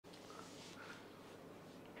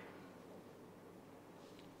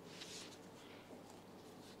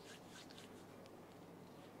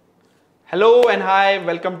Hello and hi,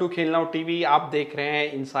 welcome to खेल now TV. आप देख रहे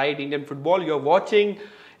हैं inside Indian football. You are watching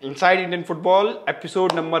inside Indian football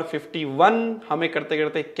episode number 51। हमें करते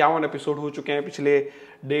करते 51 एपिसोड हो चुके हैं। पिछले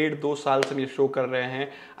 1.5-2 साल से हम ये शो कर रहे हैं।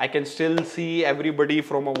 I can still see everybody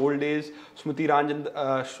from a old age. Smriti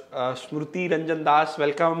Ranjan Das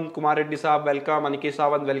welcome, Kumar Reddy साहब वेलकम, अनिकेत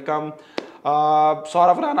सावंत वेलकम,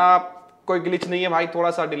 सौरभ राणा। कोई ग्लिच नहीं है भाई, थोड़ा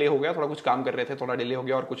सा डिले हो गया, थोड़ा कुछ काम कर रहे थे, थोड़ा डिले हो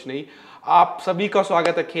गया और कुछ नहीं। आप सभी का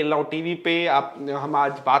स्वागत है खेल रहा हूँ टीवी पे। हम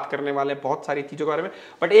आज बात करने वाले हैं बहुत सारी चीज़ों के बारे में,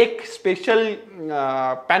 बट एक स्पेशल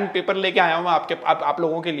पेन पेपर लेके आया हूँ मैं आप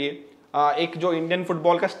लोगों के लिए। एक जो इंडियन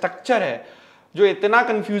फुटबॉल का स्ट्रक्चर है, जो इतना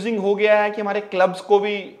कंफ्यूजिंग हो गया है कि हमारे क्लब्स को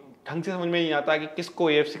भी ढंग से समझ में नहीं आता कि किसको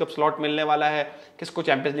एएफसी कप स्लॉट मिलने वाला है, किसको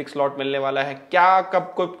चैंपियंस लीग स्लॉट मिलने वाला है, क्या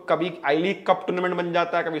कभी आई लीग कप टूर्नामेंट बन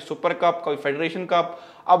जाता है, कभी सुपर कप, कभी फेडरेशन कप,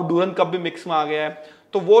 अब डूरन कप भी मिक्स में आ गया है।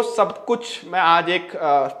 तो वो सब कुछ मैं आज एक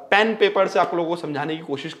पेन पेपर से आप लोगों को समझाने की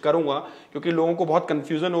कोशिश करूंगा, क्योंकि लोगों को बहुत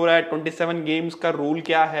कंफ्यूजन हो रहा है 27 गेम्स का रूल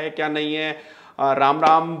क्या है क्या नहीं है। राम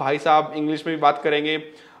राम भाई साहब, इंग्लिश में भी बात करेंगे।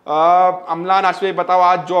 अमलान आशवे, बताओ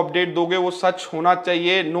आज जो अपडेट दोगे वो सच होना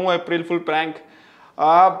चाहिए, नो अप्रैल फुल प्रैंक।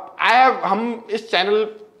 हम इस channel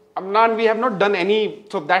Amlan, we have not done any,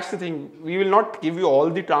 so that's the thing. We will not give you all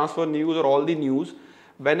the transfer news or all the news.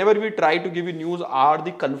 Whenever we try to give you news are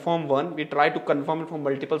the confirmed one, we try to confirm it from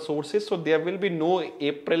multiple sources, so there will be no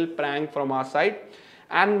April prank from our side,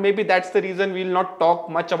 and maybe that's the reason we will not talk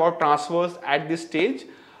much about transfers at this stage.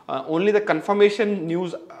 Only the confirmation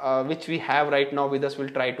news which we have right now with us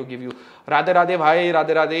will try to give you. Radhe Radhe भाई,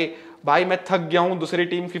 राधे राधे भाई, मैं थक गया हूँ। दूसरी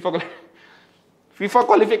team FIFA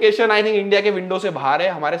qualification I think India के window से बाहर है,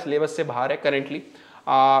 हमारे सिलेबस से बाहर है currently.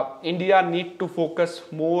 India need to focus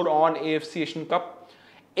more on AFC Asian cup,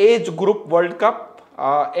 age group world cup.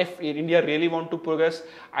 If India really want to progress,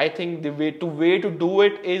 I think the way to do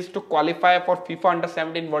it is to qualify for FIFA under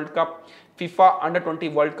 17 world cup, FIFA under 20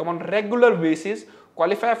 world cup on regular basis,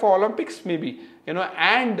 qualify for Olympics maybe,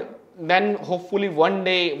 and then hopefully one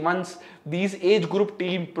day, once these age group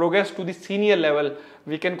team progress to the senior level,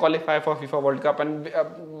 we can qualify for FIFA World Cup. And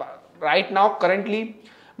right now currently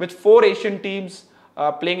with 4 Asian teams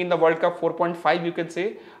playing in the World Cup, 4.5 you can say,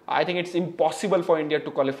 I think it's impossible for India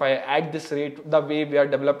to qualify at this rate, the way we are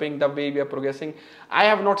developing, the way we are progressing. I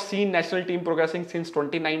have not seen national team progressing since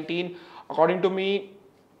 2019. According to me,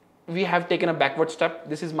 we have taken a backward step.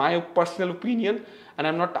 This is my personal opinion and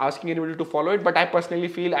I'm not asking anybody to follow it, but I personally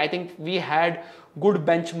feel, I think we had good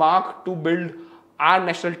benchmark to build our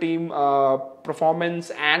national team performance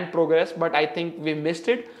and progress, but I think we missed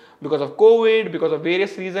it because of COVID, because of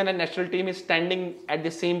various reasons, and national team is standing at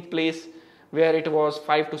the same place where it was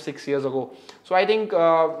 5 to 6 years ago. So I think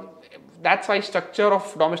that's why structure of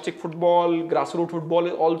domestic football, grassroots football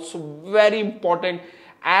is also very important,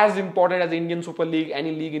 as important as Indian Super League,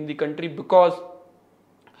 any league in the country, because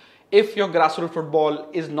if your grassroots football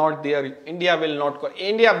is not there, India will not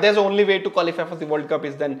India, there's only way to qualify for the World Cup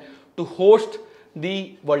is then to host the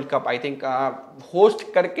World Cup. I think host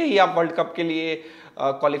करके ही आप World Cup के लिए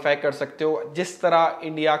qualify कर सकते हो, जिस तरह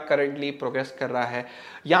India currently progress कर रहा है।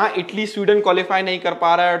 यहाँ इटली स्वीडन क्वालिफाई नहीं कर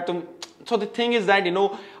पा रहा है और तुम, so the thing is that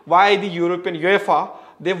why the European UEFA,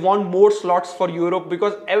 they want more slots for Europe,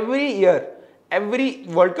 because every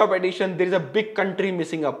World Cup edition there is a big country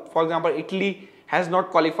missing up. For example, Italy has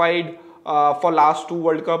not qualified for last 2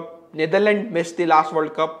 World Cup. Netherlands missed the last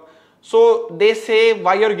World Cup. So they say,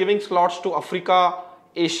 why you're giving slots to Africa,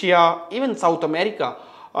 Asia, even South America?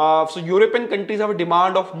 So European countries have a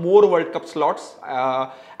demand of more World Cup slots.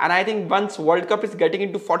 And I think once World Cup is getting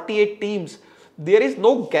into 48 teams, there is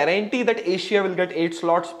no guarantee that Asia will get 8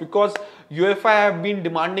 slots, because UEFA have been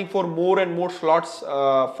demanding for more and more slots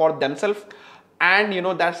for themselves. And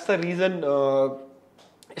that's the reason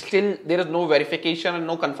still there is no verification and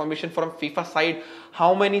no confirmation from FIFA side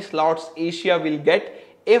how many slots Asia will get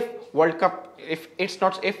if World Cup, if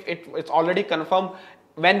it's already confirmed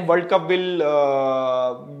when World Cup will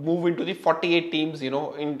move into the 48 teams,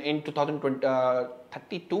 in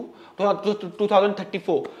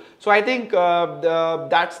 2034. So I think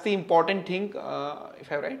that's the important thing,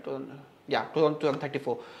 if I'm right,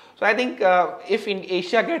 2034. So I think if in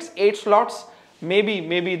Asia gets 8 slots,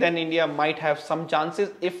 maybe then India might have some chances.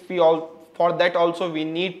 If for that also we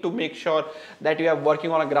need to make sure that we are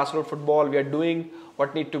working on a grassroots football, we are doing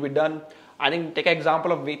what need to be done. I think take an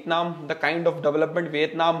example of Vietnam, the kind of development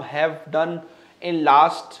Vietnam have done in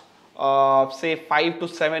last say 5 to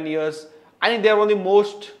 7 years. I think they are one of the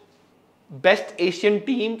most best Asian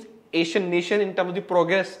teams, Asian nation in terms of the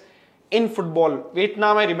progress in football.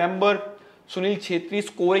 Vietnam, I remember Sunil Chhetri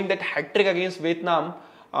scoring that hat-trick against Vietnam.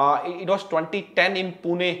 It was 2010 in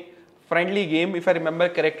Pune, friendly game if I remember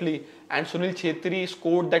correctly, and Sunil Chhetri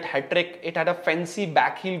scored that hat-trick. It had a fancy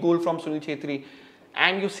backheel goal from Sunil Chhetri.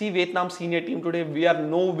 And you see Vietnam senior team today, we are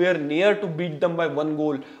nowhere near to beat them by 1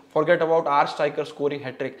 goal. Forget about our striker scoring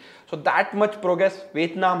hat-trick. So that much progress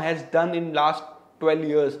Vietnam has done in last 12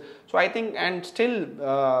 years. So I think, and still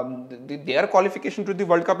their qualification to the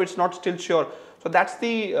World Cup, it's not still sure. So that's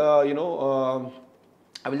the, I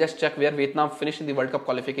will just check where Vietnam finished in the World Cup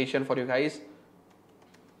qualification for you guys.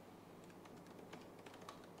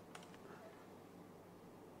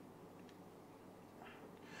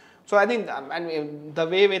 So I think the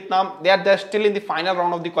way Vietnam, they're still in the final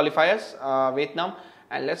round of the qualifiers, Vietnam,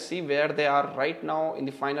 and let's see where they are right now in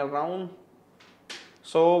the final round.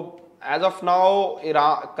 So as of now,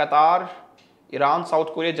 Qatar, Iran,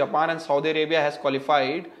 South Korea, Japan and Saudi Arabia has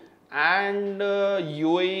qualified, and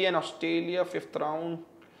UAE and Australia 5th round.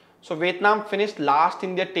 So Vietnam finished last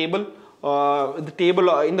in their table, in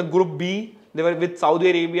the group B. They were with Saudi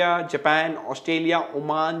Arabia, Japan, Australia,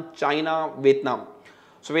 Oman, China, Vietnam.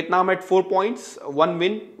 So Vietnam had 4 points, 1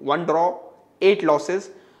 win, 1 draw, 8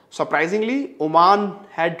 losses. Surprisingly, Oman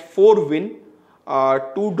had 4 win,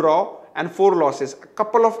 2 draw and 4 losses. A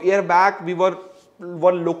couple of years back, we were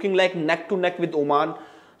looking like neck to neck with Oman.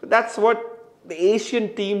 So that's what the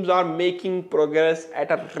Asian teams are making progress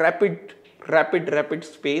at a rapid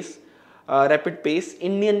pace.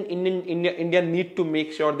 India need to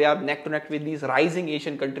make sure they are neck to neck with these rising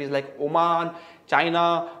Asian countries like Oman,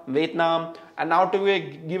 China, Vietnam. And now to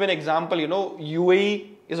give an example, UAE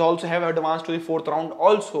is also have advanced to the 4th round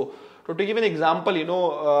also. So to give an example,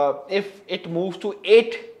 if it moves to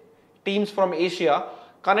 8 teams from Asia,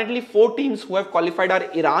 currently 4 teams who have qualified are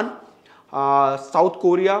Iran, South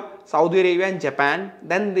Korea, Saudi Arabia and Japan.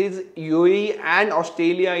 Then there is UAE and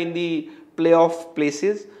Australia in the playoff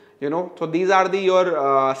places. So these are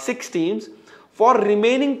your 6 teams. For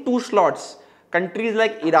remaining 2 slots, countries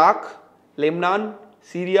like Iraq, Lebanon,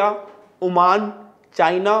 Syria, Oman,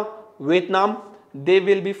 China, Vietnam, they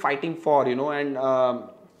will be fighting for, and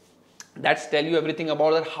that's tell you everything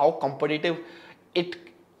about that, how competitive it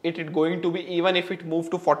is going to be, even if it moves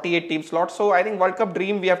to 48 team slots. So I think World Cup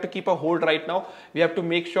dream, we have to keep a hold right now. We have to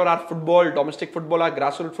make sure our football, domestic football, our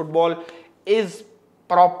grassroots football is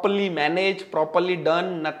properly managed, properly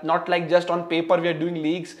done, not like just on paper we are doing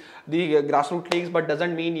leagues, the grassroots leagues, but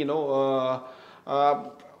doesn't mean,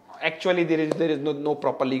 actually there is no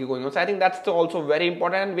proper league going on. So I think that's also very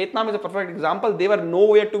important, and Vietnam is a perfect example. They were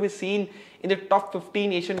nowhere to be seen in the top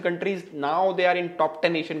 15 Asian countries. Now they are in top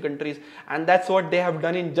 10 Asian countries, and that's what they have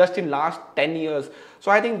done in last 10 years.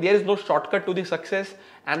 So I think there is no shortcut to the success,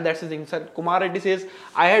 and that's the thing. So Kumar Reddy says,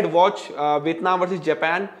 I had watched Vietnam versus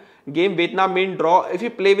Japan game. Vietnam main draw. If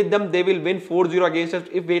you play with them, they will win 4-0 against us.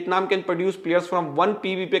 If Vietnam can produce players from one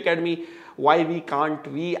PVP academy, why we can't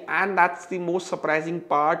we? And that's the most surprising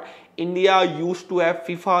part. India used to have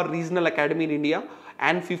FIFA regional academy in India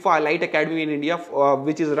and FIFA Elite Academy in India,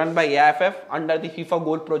 which is run by AIFF under the FIFA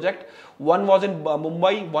Gold project. One was in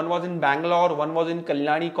Mumbai, one was in Bangalore, one was in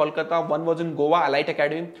Kalyani, Kolkata, one was in Goa, Elite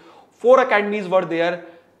Academy. 4 academies were there.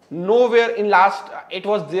 Nowhere in it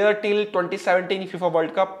was there till 2017 FIFA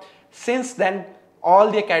World Cup. Since then, all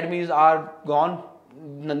the academies are gone.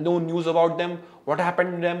 No news about them. What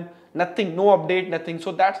happened to them? Nothing, no update, nothing.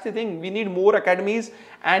 So that's the thing. We need more academies,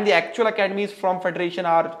 and the actual academies from Federation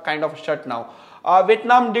are kind of shut now.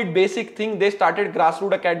 Vietnam did basic thing. They started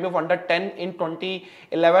grassroots academy of under 10 in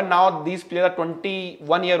 2011. Now these players are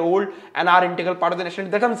 21-year-old and are integral part of the national.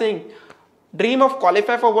 That's what I'm saying. Dream of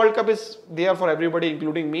qualify for World Cup is there for everybody,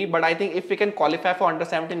 including me. But I think if we can qualify for under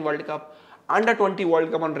 17 World Cup, under 20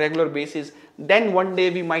 World Cup on regular basis, then one day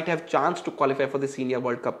we might have chance to qualify for the Senior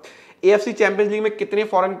World Cup. AFC Champions League में कितने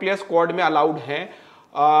foreign players squad में allowed हैं?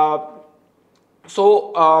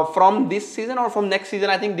 From this season or from next season,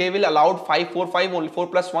 I think they will allow 5-4-5 only,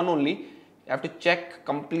 4+1 only. You have to check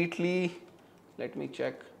completely. Let me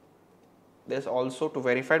check. There's also to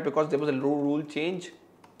verify it because there was a rule change.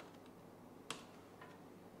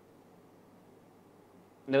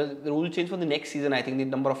 There was the rule change for the next season, I think, the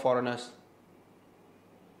number of foreigners.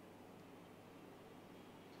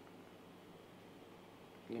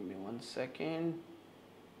 Give me 1 second.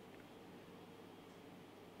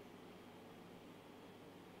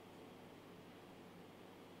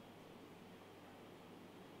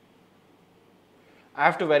 I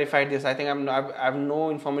have to verify this. I think I have no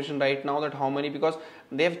information right now that how many, because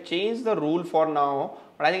they have changed the rule for now.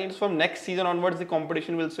 But I think it's from next season onwards the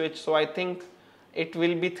competition will switch. So I think it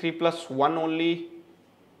will be 3+1 only.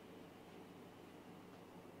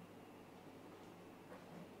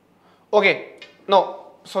 Okay, no.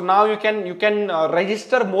 So now you can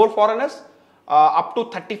register more foreigners. up to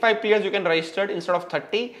 35 players you can register instead of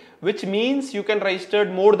 30, which means you can register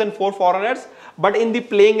more than 4 foreigners, but in the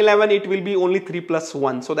playing 11 it will be only 3 plus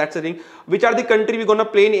 1. So that's the thing. Which are the country we're gonna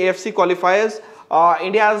play in AFC qualifiers?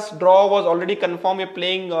 India's draw was already confirmed. We're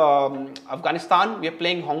playing Afghanistan, we are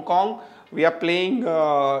playing Hong Kong, we are playing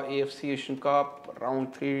AFC Asian Cup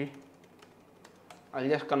round 3. I'll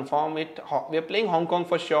just confirm it. We are playing Hong Kong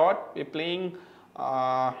for sure. We're playing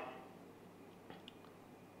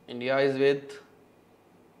India is with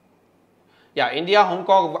India, Hong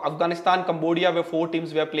Kong, Afghanistan, Cambodia were 4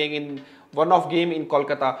 teams we are playing in one-off game in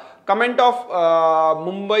Kolkata. Comment of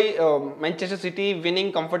Mumbai, Manchester City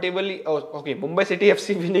winning comfortably. Mumbai City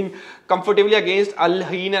FC winning comfortably against Al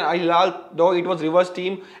Ain and Al Hilal, though it was reverse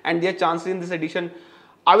team and their chances in this edition.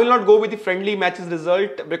 I will not go with the friendly matches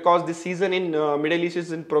result because the season in Middle East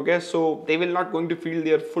is in progress, so they will not going to field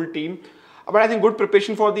their full team. But I think good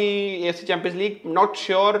preparation for the AFC Champions League. Not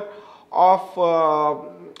sure of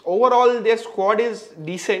overall their squad is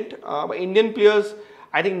decent. But Indian players,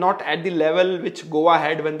 I think not at the level which Goa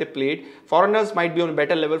had when they played. Foreigners might be on a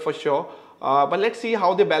better level for sure. But let's see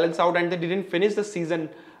how they balance out, and they didn't finish the season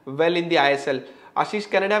well in the ISL.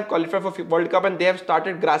 Ashish, Canada have qualified for World Cup and they have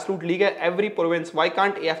started grassroots league at every province. Why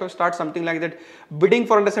can't AFF start something like that? Bidding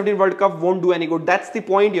for Under-17 World Cup won't do any good. That's the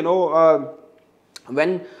point, you know,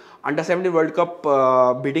 when Under-17 World Cup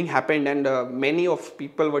bidding happened, and many of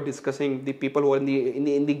people were discussing, the people who are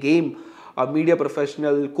in the game, media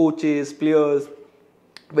professional, coaches, players,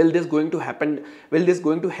 will this going to happen? Will this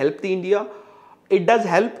going to help the India? It does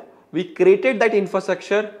help. We created that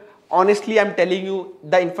infrastructure. Honestly, I'm telling you,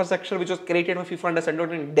 the infrastructure which was created for FIFA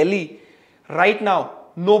Under-17 in Delhi, right now,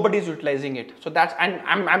 nobody is utilizing it. So that's, and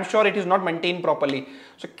I'm sure it is not maintained properly.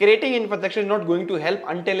 So creating infrastructure is not going to help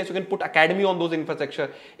until you can put academy on those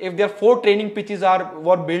infrastructure. If there are 4 training pitches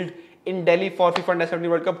were built in Delhi for FIFA Under-17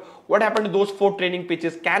 World Cup, what happened to those 4 training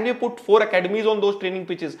pitches? Can you put 4 academies on those training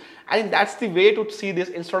pitches? I think that's the way to see this.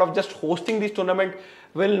 Instead of just hosting this tournament,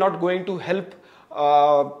 will not going to help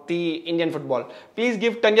the Indian football. Please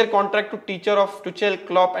give 10-year contract to teacher of Tuchel,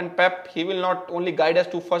 Klopp and Pep. He will not only guide us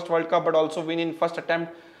to first World Cup but also win in first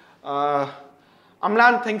attempt.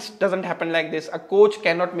 Amlan thinks doesn't happen like this. A coach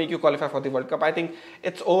cannot make you qualify for the World Cup. I think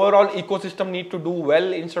its overall ecosystem need to do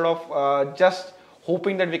well instead of just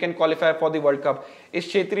hoping that we can qualify for the World Cup. Is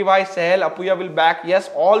Chetri Bhai, Sahel, Apuya will back? Yes,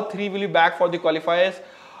 all 3 will be back for the qualifiers.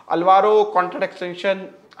 Alvaro, contract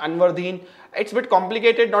extension, Anwardine. It's a bit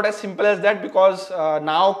complicated, not as simple as that, because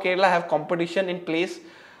now Kerala have competition in place.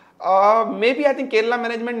 Maybe I think Kerala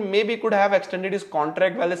management maybe could have extended his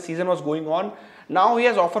contract while the season was going on. Now he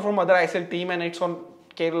has offer from other ISL team and it's on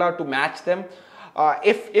Kerala to match them.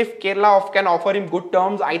 If Kerala can offer him good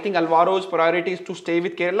terms, I think Alvaro's priority is to stay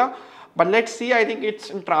with Kerala. But let's see, I think it's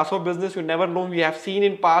in transfer business, you never know. We have seen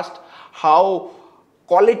in past how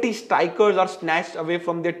quality strikers are snatched away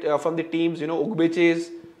from the teams. You know, Ugbeches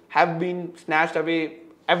have been snatched away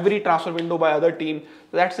every transfer window by other team.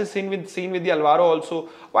 So that's the seen with the Alvaro also.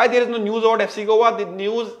 Why there is no news about FC Goa? The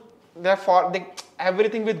news, therefore,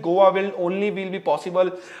 everything with Goa will be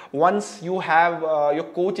possible once you have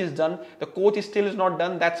your coach is done. The coach still is not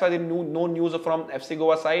done. That's why there no news from FC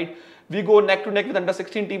Goa side. We go neck to neck with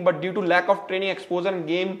Under-16 team, but due to lack of training exposure and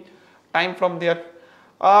game time from there,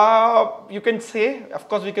 you can say, of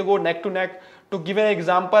course, we can go neck to neck. To give an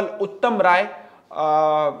example, Uttam Rai,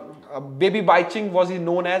 Baby Baiching was he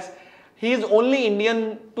known as. He is only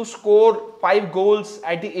Indian to score 5 goals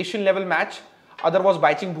at the Asian level match. Other was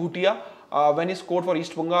Baiching Bhutia when he scored for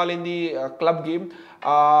East Bengal in the club game.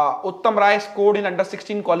 Uttam Rai scored in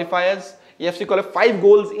Under-16 qualifiers, AFC qualifiers, 5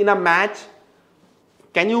 goals in a match.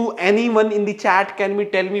 Can you, anyone in the chat, tell me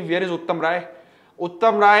where is Uttam Rai?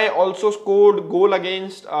 Uttam Rai also scored goal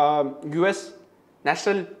against US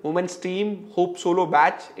national women's team Hope Solo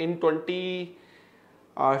batch in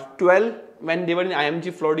 2012 when they were in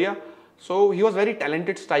IMG Florida. So he was very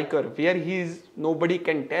talented striker. Where he is, nobody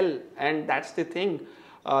can tell, and that's the thing.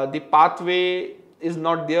 The pathway is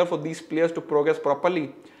not there for these players to progress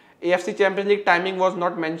properly. AFC Champions League timing was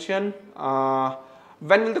not mentioned.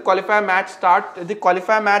 When will the qualifier match start? The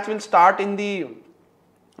qualifier match will start in the,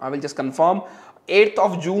 I will just confirm, 8th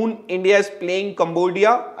of June, India is playing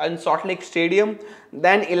Cambodia in Salt Lake Stadium.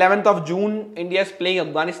 Then 11th of June, India is playing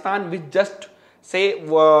Afghanistan with just say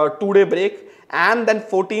 2-day break. And then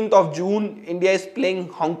 14th of June, India is playing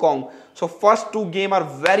Hong Kong. So first 2 games are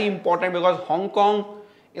very important because Hong Kong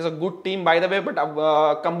is a good team by the way, but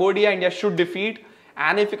Cambodia, India should defeat.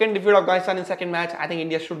 And if you can defeat Afghanistan in second match, I think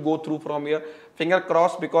India should go through from here. Finger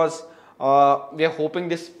crossed, because we are hoping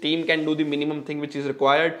this team can do the minimum thing which is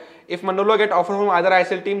required. If Manolo get offer from either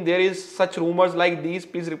ISL team, there is such rumors like these,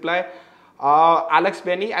 please reply. Alex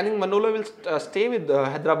Benny, I think Manolo will stay with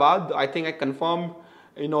Hyderabad. I think I confirmed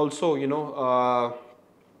in also,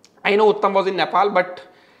 I know Uttam was in Nepal, but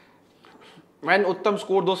when Uttam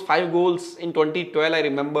scored those 5 goals in 2012, I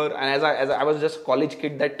remember, and as I was just a college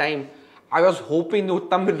kid that time, I was hoping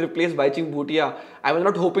Uttam will replace Baichung Bhutia. I was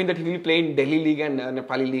not hoping that he will play in Delhi League and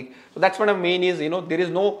Nepali League. So that's what I mean is, there is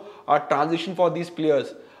no transition for these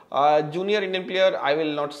players. Junior Indian player, I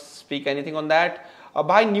will not speak anything on that.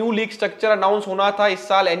 भाई new league structure announce होना था इस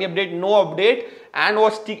साल, any update? No update. And वो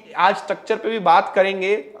आज structure पे भी बात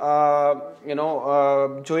करेंगे.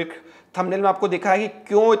 जो एक थंबनेल में आपको दिखा है कि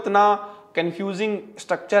क्यों इतना कंफ्यूजिंग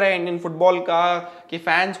स्ट्रक्चर है इंडियन फुटबॉल का, कि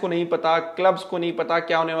फैंस को नहीं पता, क्लब्स को नहीं पता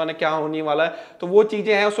क्या होने वाला है. तो वो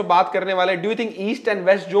चीजें हैं, उससे बात करने वाले. Do you think east and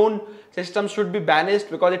west zone system should be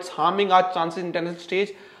banished because it's harming our chances international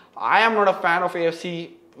stage? I am not a fan of AFC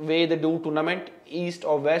way they do tournament, east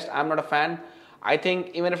or west. I'm not a fan. I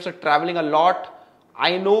think even if it's traveling a lot,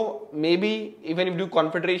 I know maybe even if you do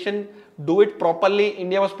confederation, do it properly.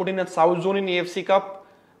 India was put in a south zone in AFC Cup.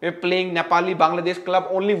 We're playing Nepali Bangladesh club.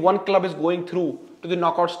 Only one club is going through to the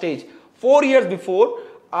knockout stage. 4 years before,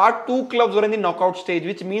 our 2 clubs were in the knockout stage,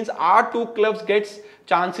 which means our 2 clubs gets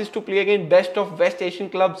chances to play against best of West Asian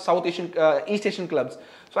clubs, South Asian, East Asian clubs.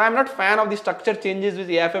 So I'm not fan of the structure changes which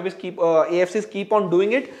AFCs keep on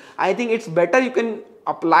doing it. I think it's better you can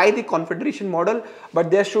apply the confederation model, but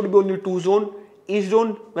there should be only 2 zones, East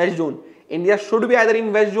zone, West zone. India should be either in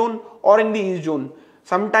West zone or in the East zone.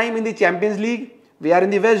 Sometime in the Champions League, we are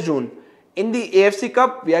in the West zone. In the AFC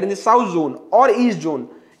Cup, we are in the South zone or East zone.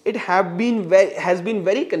 It has been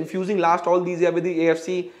very confusing last all these years with the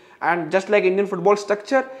AFC. And just like Indian football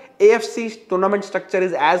structure, AFC's tournament structure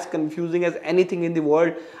is as confusing as anything in the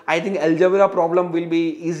world. I think algebra problem will be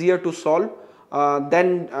easier to solve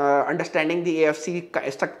than understanding the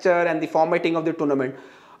AFC structure and the formatting of the tournament.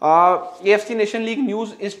 AFC Nation League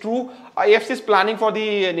news is true. AFC is planning for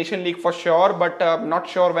the Nation League for sure, but not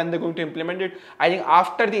sure when they're going to implement it. I think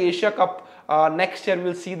after the Asia Cup next year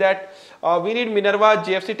we'll see that. We need Minerva,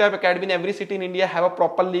 JFC type academy in every city in India, have a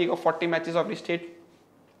proper league of 40 matches of every state.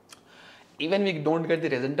 Even we don't get the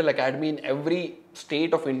residential academy in every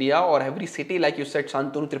state of India or every city, like you said,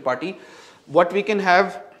 Shantanu Tripathi, what we can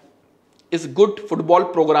have is good football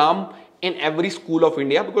program in every school of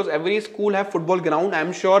India, because every school have football ground.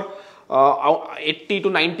 I'm sure 80 to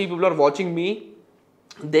 90 people are watching me.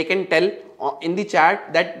 They can tell in the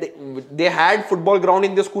chat that they had football ground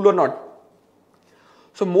in their school or not.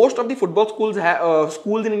 So most of the football schools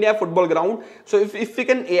schools in India have football ground. So if we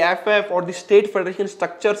can AFF or the state federation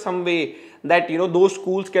structure some way that those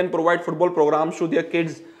schools can provide football programs to their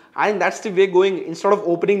kids, I think that's the way going. Instead of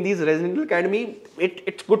opening these residential academy,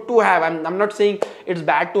 it's good to have. I'm not saying it's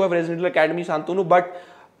bad to have residential academy, Shantanu, but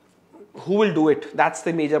who will do it? That's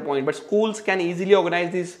the major point. But schools can easily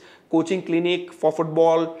organize this coaching clinic for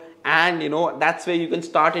football, and that's where you can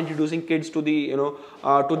start introducing kids to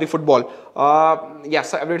the football.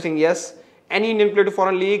 Yes, everything, yes. Any Indian player to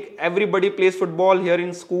foreign league, everybody plays football here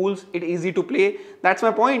in schools. It's easy to play. That's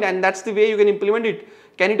my point, and that's the way you can implement it.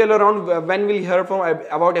 Can you tell around when we'll hear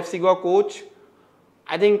about FC Goa coach?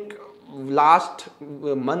 I think last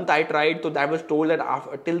month I tried, so I was told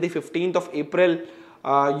that till the 15th of April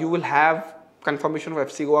you will have confirmation of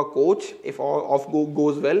FC Goa coach if all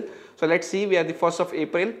goes well. So let's see. We are the 1st of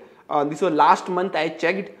April. This was last month I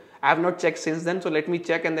checked. I have not checked since then, so let me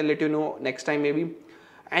check and then let you know next time maybe.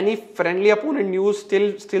 Any friendly opponent news?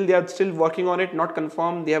 Still they are still working on it, not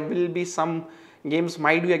confirmed. There will be some games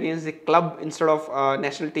might be against the club instead of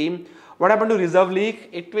national team. What happened to reserve league?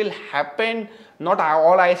 It will happen. Not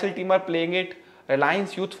all ISL team are playing it.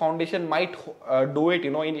 Reliance Youth Foundation might do it.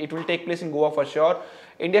 It will take place in Goa for sure.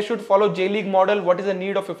 India should follow J League model. What is the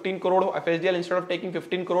need of 15 crore of FSDL instead of taking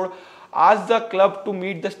 15 crore? Ask the club to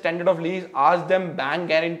meet the standard of league. Ask them bank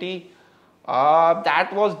guarantee.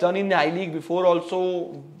 That was done in the I League before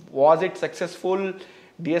also. Was it successful?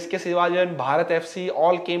 DSK Sivajan, Bharat FC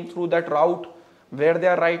all came through that route where they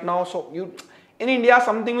are right now. So in India,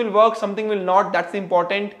 something will work, something will not. That's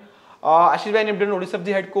important. Ashish Negi,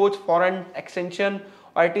 the head coach, foreign extension,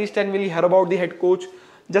 or at least 10 will hear about the head coach.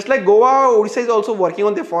 Just like Goa, Odisha is also working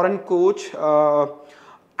on the foreign coach,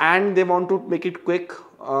 and they want to make it quick.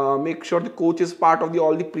 Make sure the coach is part of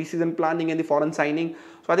all the pre-season planning and the foreign signing.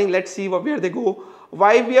 So I think let's see where they go.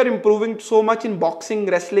 Why we are improving so much in boxing,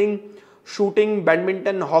 wrestling, shooting,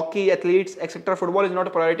 badminton, hockey, athletes, etc. Football is not a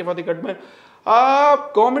priority for the government.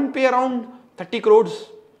 Government pay around 30 crores.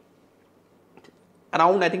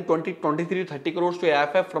 Around I think 23 to 30 crores to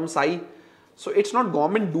AFF from SAI. So it's not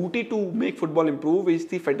government duty to make football improve, it's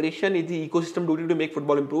the federation, it's the ecosystem duty to make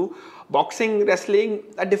football improve. Boxing, wrestling,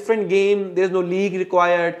 a different game, there's no league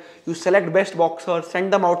required. You select best boxers,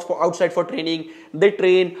 send them outside for training, they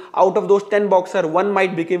train. Out of those 10 boxers, one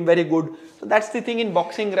might become very good. So that's the thing in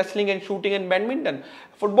boxing, wrestling and shooting and badminton.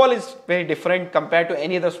 Football is very different compared to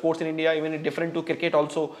any other sports in India, even different to cricket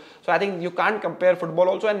also. So I think you can't compare football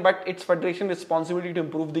also, but it's federation responsibility to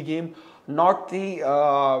improve the game, not the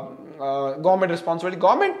government responsibility.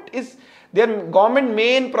 Government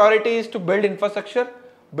main priority is to build infrastructure,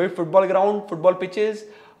 build football ground, football pitches.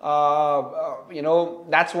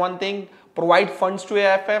 That's one thing. Provide funds to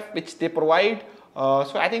AFF, which they provide.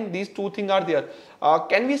 So I think these two things are there.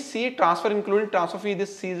 Can we see transfer including transfer fee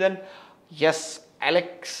this season? Yes.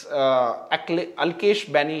 Alkesh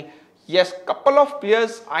Bani. Yes, couple of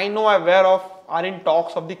players I know aware of are in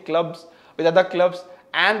talks of the clubs with other clubs,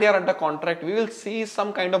 and they are under contract. We will see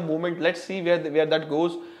some kind of movement. Let's see where that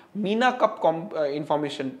goes. Meena Cup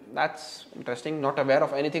information. That's interesting. Not aware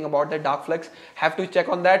of anything about that. Dark flex. Have to check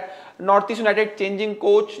on that. Northeast United changing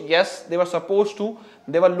coach. Yes, they were supposed to.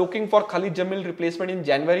 They were looking for Khalid Jamil replacement in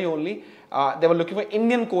January only. They were looking for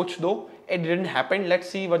Indian coach though. It didn't happen. Let's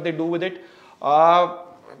see what they do with it.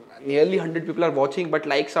 Nearly 100 people are watching, but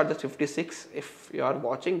likes are just 56. If you are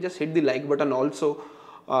watching, just hit the like button also.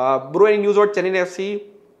 Bro, any news about Chennai FC?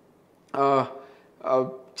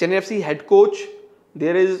 Chennai FC head coach.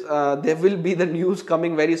 There will be the news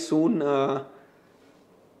coming very soon.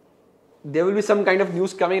 There will be some kind of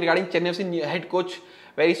news coming regarding Chennai FC head coach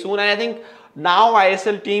very soon. And I think now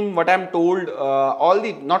ISL team, what I'm told,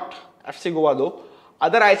 not FC Goa though,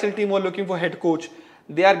 other ISL team who are looking for head coach,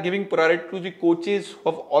 they are giving priority to the coaches who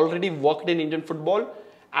have already worked in Indian football,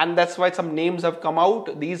 and that's why some names have come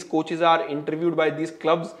out. These coaches are interviewed by these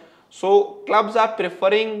clubs. So clubs are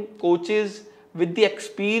preferring coaches with the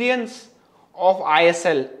experience of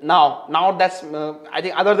ISL. Now that's I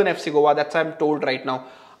think other than FC Goa, that's what I'm told right now.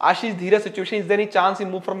 Ashish, Dheeraj situation, is there any chance he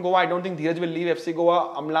move from Goa? I don't think Dheeraj will leave FC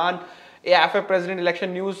Goa. Amlan, AFF president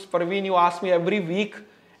election news. Parveen, you ask me every week.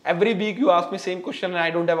 Every week you ask me same question and I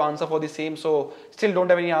don't have answer for the same, so still don't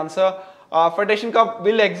have any answer. Federation Cup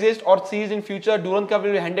will exist or cease in future. Durand Cup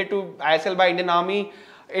will be handed to ISL by Indian Army.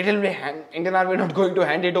 Indian Army not going to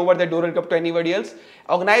hand it over the Durand Cup to anybody else.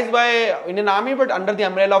 Organized by Indian Army but under the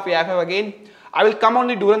umbrella of AFF again. I will come on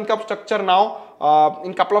the Durand Cup structure now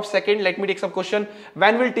in couple of seconds. Let me take some question.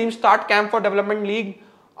 When will team start camp for Development League?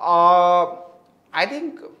 I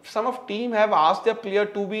think some of team have asked their player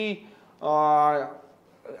to be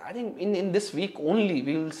I think in this week only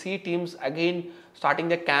we will see teams again starting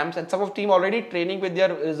their camps, and some of team already training with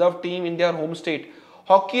their reserve team in their home state.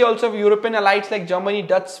 Hockey also have European allies like Germany,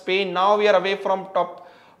 Dutch, Spain. Now we are away from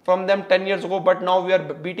them 10 years ago, but now we are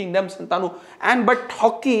beating them, Santanu. But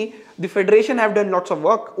hockey, the federation have done lots of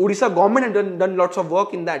work. Odisha government have done lots of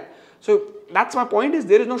work in that. So that's my point, is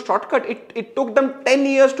there is no shortcut. It took them 10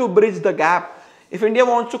 years to bridge the gap. If India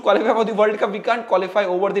wants to qualify for the World Cup, we can't qualify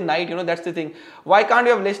over the night, that's the thing. Why can't we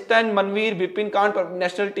have Liston, Manveer, Bipin Khan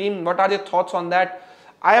national team? What are their thoughts on that?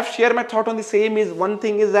 I have shared my thought on the same. One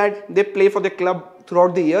thing is that they play for the club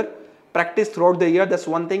throughout the year, practice throughout the year, that's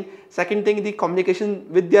one thing. Second thing, the communication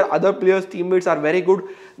with their other players, teammates are very good.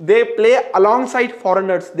 They play alongside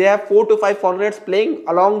foreigners. They have 4 to 5 foreigners playing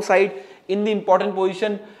alongside in the important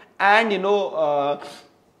position, and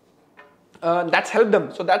that's helped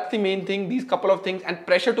them. So that's the main thing, these couple of things. And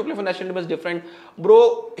pressure to play for national team is different.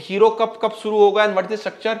 Bro, Hero Cup kab shuru hoga and what is the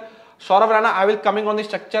structure? Saurav Rana, I will coming on the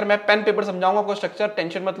structure. मैं pen paper समझाऊंगा आपको structure,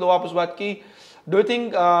 tension मत लो आप उस बात की. Do you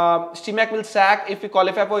think Stimac will sack if we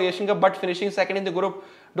qualify for Asian Cup but finishing second in the group?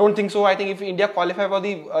 Don't think so. I think if India qualify for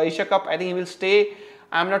the Asia Cup, I think he will stay.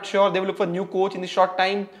 I'm not sure. They will look for new coach in the short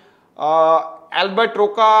time. Albert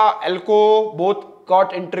Roca, Elko, both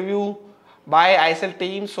got interview by ISL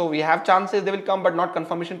team, so we have chances they will come, but not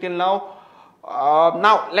confirmation till now.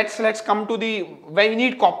 Now let's come to the when we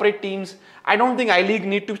need corporate teams. I don't think I-League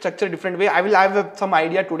need to structure a different way. I have some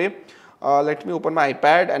idea today. Let me open my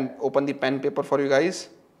iPad and open the pen paper for you guys.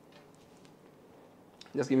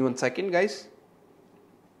 Just give me 1 second, guys.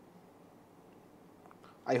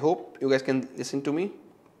 I hope you guys can listen to me.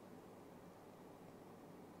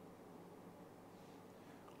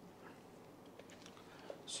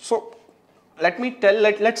 So let me tell,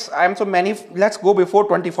 let's go before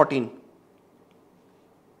 2014.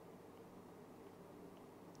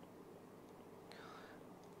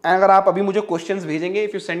 And अगर आप अभी मुझे questions भेजेंगे,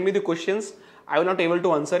 if you send me the questions, I will not able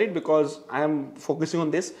to answer it because I am focusing on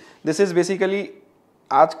this. This is basically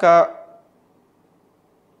आज का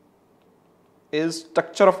is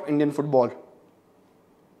structure of Indian football.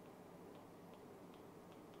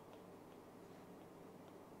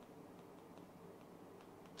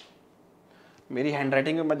 मेरी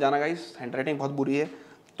handwriting में मत जाना गाइस, हैंडराइटिंग बहुत बुरी है।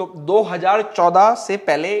 तो 2014 से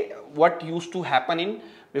पहले what used to happen in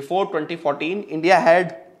before 2014, India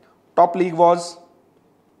had top league was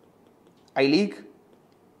I league,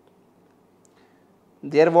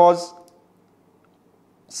 there was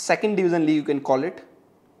second division league, you can call it,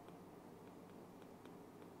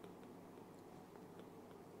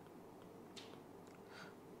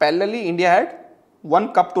 parallelly India had one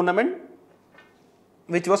cup tournament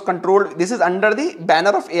which was controlled. This is under the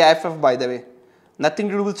banner of AIFF, by the way,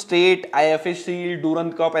 nothing to do with state, IFA Shield,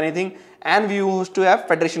 Durand Cup, anything. And we used to have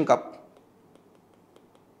Federation Cup.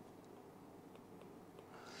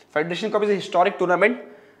 Federation Cup is a historic tournament,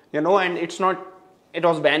 you know, and it's not, it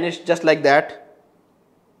was banished just like that.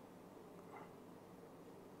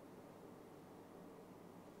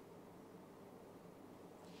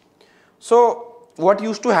 So what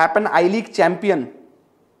used to happen, I-League champion,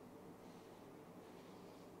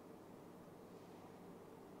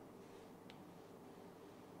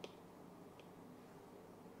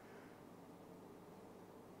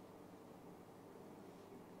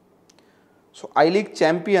 so I-League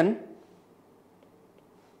champion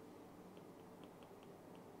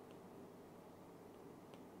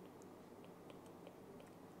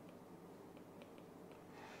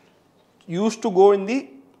used to go in the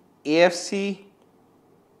AFC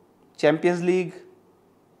Champions League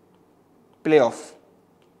playoff,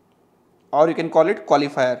 or you can call it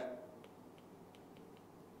qualifier,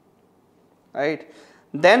 right?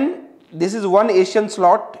 Then this is one Asian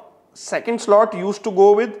slot. Second slot used to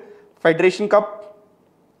go with Federation Cup,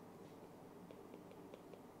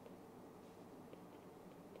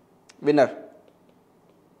 winner.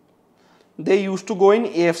 They used to go in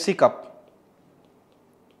AFC Cup.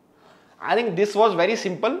 I think this was very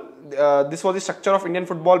simple. This was the structure of Indian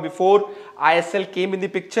football before ISL came in the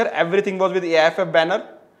picture. Everything was with AIFF banner,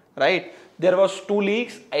 right? There was two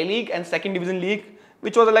leagues, I-League and second division league,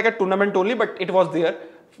 which was like a tournament only, but it was there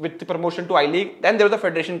with the promotion to I-League. Then there was the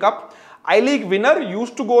Federation Cup. I-League winner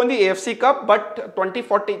used to go in the AFC Cup, but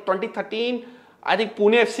 2013, I think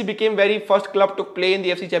Pune FC became very first club to play in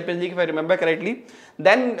the AFC Champions League, if I remember correctly.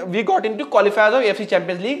 Then we got into qualifiers of AFC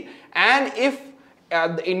Champions League, and if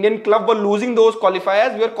the Indian club were losing those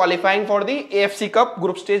qualifiers, we were qualifying for the AFC Cup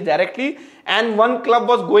group stage directly, and one club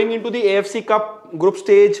was going into the AFC Cup group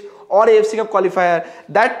stage or AFC Cup qualifier.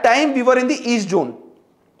 That time we were in the East Zone.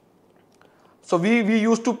 So we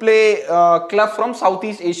used to play clubs from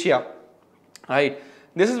Southeast Asia, right?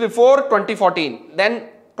 This is before 2014. Then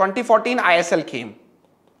 2014 ISL came.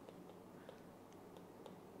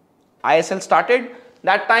 ISL started.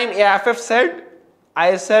 That time AIFF said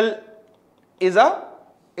ISL is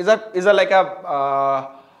like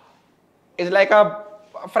a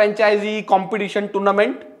franchisee competition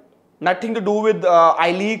tournament, nothing to do with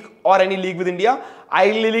I-League or any league with India.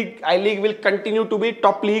 I-League will continue to be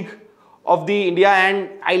top league of the India,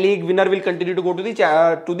 and I-League winner will continue to go to the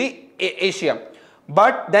Asia.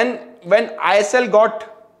 But then when ISL got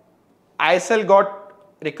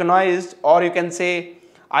recognized, or you can say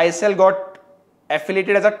ISL got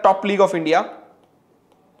affiliated as a top league of India,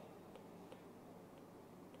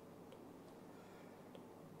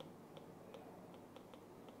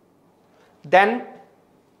 then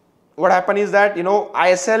what happened is that, you know,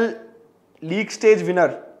 ISL league stage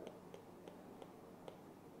winner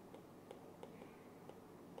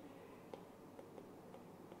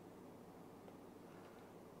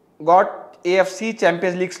got AFC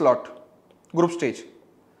Champions League slot group stage,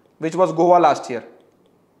 which was Goa last year.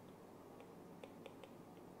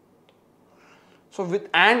 So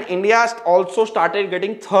and India also started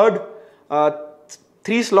getting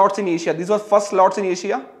three slots in Asia. These were first slots in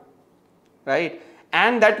Asia, right?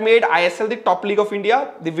 And that made ISL the top league of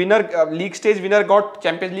India. The winner, league stage winner, got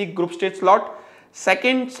Champions League group stage slot.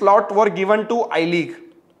 Second slot were given to I-League.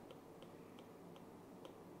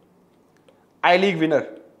 I-League winner.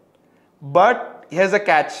 But here's a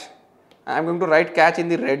catch. I'm going to write catch in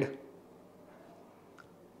the red.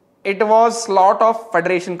 It was slot of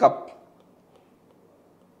Federation Cup.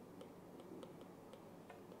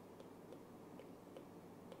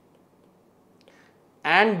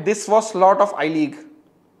 And this was slot of I-League.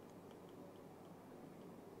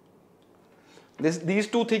 These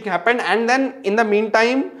two things happened, and then in the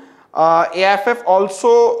meantime, AIFF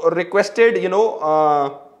also requested, you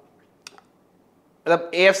know, the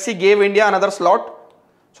AFC gave India another slot.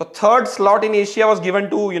 So third slot in Asia was given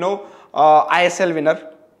to, you know, ISL winner.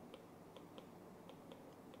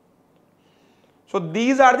 So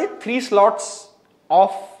these are the three slots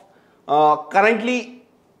of currently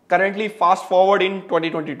fast forward in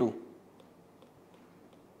 2022.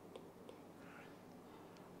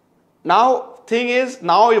 Now thing is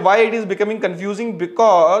now why it is becoming confusing,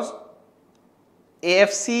 because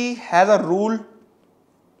AFC has a rule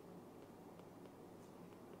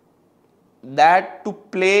that to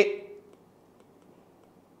play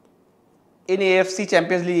in AFC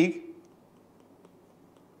Champions League,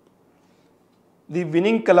 the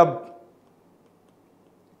winning club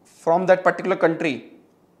from that particular country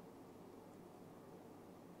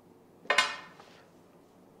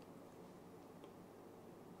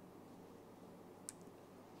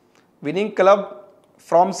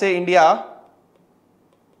from say India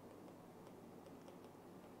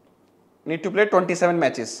need to play 27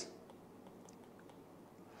 matches.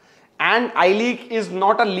 And I-League is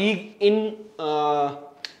not a league in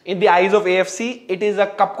the eyes of AFC. It is a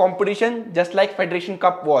cup competition, just like Federation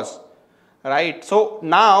Cup was, right? So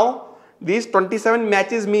now these 27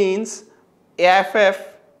 matches means AFF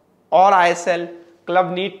or ISL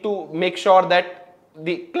club need to make sure that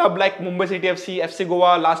the club like Mumbai City FC, FC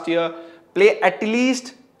Goa last year play at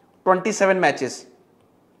least 27 matches.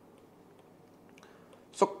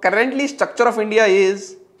 So currently structure of India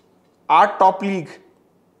is our top league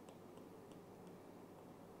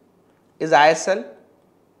is ISL,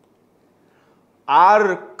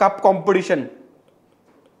 our cup competition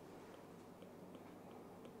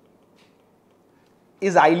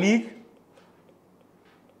is I-League.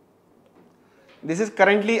 This is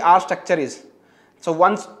currently our structure is. So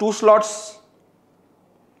once two slots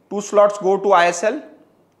go to ISL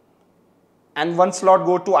and one slot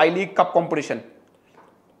go to I-League cup competition,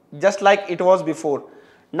 just like it was before.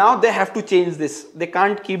 Now they have to change this. They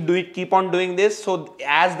can't keep on doing this. So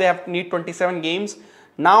as they have to need 27 games,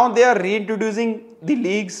 now they are reintroducing the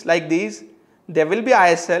leagues like these. There will be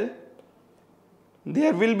ISL,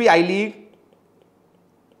 there will be I-League,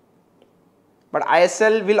 but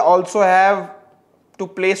ISL will also have to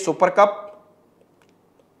play Super Cup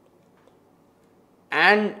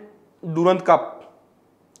and Durand Cup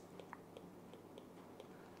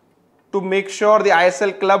to make sure the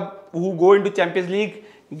ISL club who go into Champions League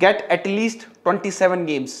get at least 27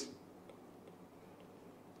 games.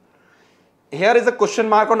 Here is a question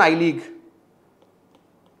mark on I-League.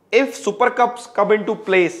 If Super Cups come into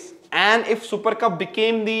place and if Super Cup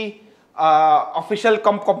became the official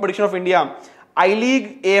competition of India,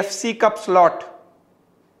 I-League AFC Cup slot,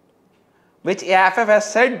 which AFF has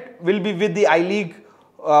said will be with the I-League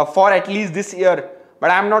for at least this year,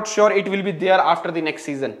 but I am not sure it will be there after the next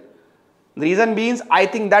season. The reason means I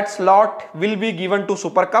think that slot will be given to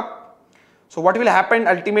Super Cup. So what will happen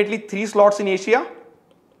ultimately, 3 slots in Asia.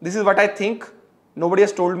 This is what I think. Nobody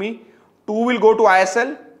has told me. 2 will go to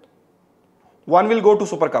ISL. 1 will go to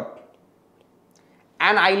Super Cup.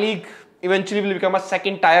 And I-League eventually will become a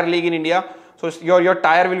second tier league in India. So your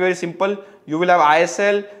tier will be very simple. You will have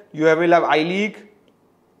ISL, you will have I-League,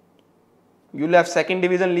 you will have second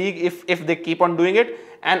division league if they keep on doing it,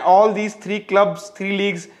 and all these 3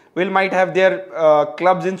 leagues might have their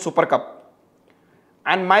clubs in Super Cup.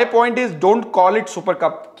 And my point is, don't call it Super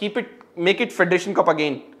Cup, make it Federation Cup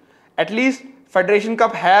again. At least Federation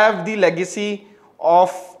Cup have the legacy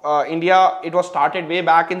of India. It was started way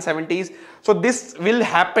back in 70s. So this will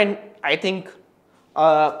happen, I think,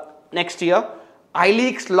 next year.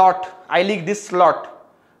 I-League this slot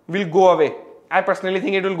will go away. I personally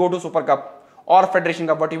think it will go to Super Cup or Federation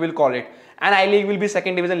Cup, what you will call it. And I-League will be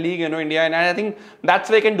second division league, India. And I think that's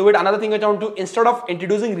why I can do it. Another thing which I want to, instead of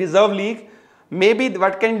introducing reserve league, maybe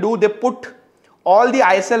what can do, they put all the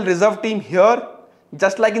ISL reserve team here,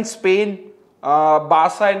 just like in Spain,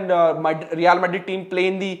 Barca and Real Madrid team play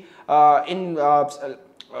in the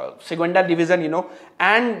Segunda division,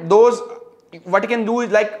 and those, what you can do is,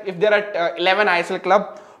 like if there are 11 ISL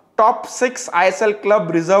club, top 6 ISL club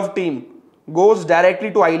reserve team goes directly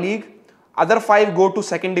to I-League, other 5 go to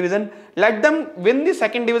second division. Let them win the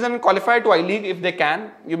second division and qualify to I-League if they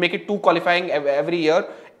can. You make it 2 qualifying every year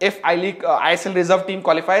if I-League ISL reserve team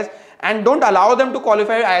qualifies, and don't allow them to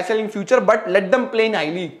qualify ISL in future, but let them play in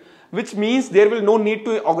I-League, which means there will no need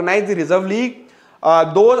to organize the reserve league.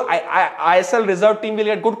 Those ISL reserve team will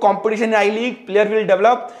get good competition in I-League, player will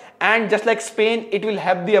develop, and just like Spain, it will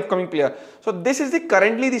have the upcoming player. So this is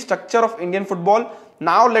currently the structure of Indian football.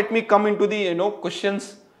 Now let me come into the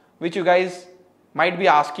questions which you guys might be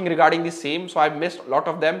asking regarding the same. So I missed a lot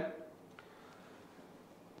of them.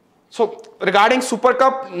 So regarding Super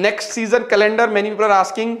Cup next season calendar, many people are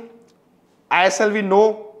asking. ISL we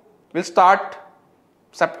know will start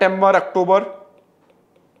September, October.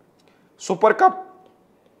 Super Cup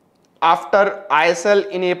after ISL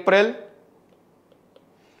in April.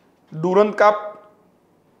 Durand Cup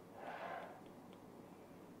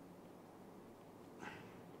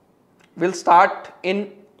will start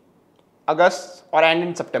in August or end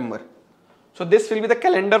in September. So this will be the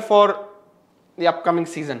calendar for the upcoming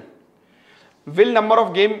season. Will number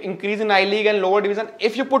of game increase in I-League and lower division?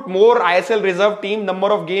 If you put more ISL reserve team,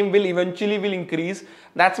 number of game will eventually increase.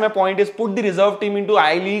 That's my point, is put the reserve team into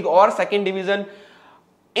I-League or second division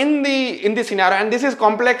in the scenario. And this is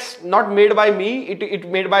complex, not made by me. It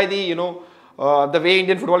made by the the way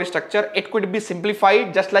Indian football is structured. It could be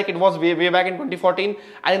simplified just like it was way back in 2014.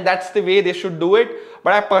 I think that's the way they should do it.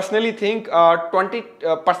 But I personally think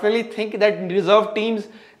that reserve teams,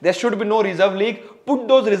 there should be no reserve league. Put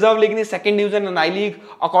those reserve league in the second division and I-League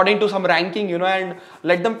according to some ranking, and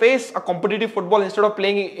let them face a competitive football instead of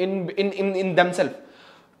playing in themselves.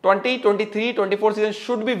 2023-24 season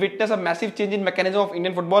should be witness a massive change in mechanism of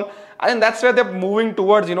Indian football. I think that's where they're moving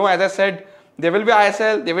towards. As I said, there will be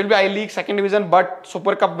ISL, there will be I-League, second division, but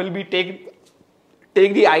Super Cup will be take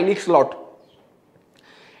the I-League slot.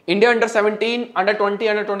 India under 17, under 20,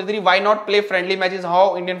 under 23, why not play friendly matches?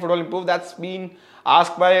 How Indian football improve? That's been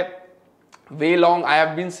asked by way long. I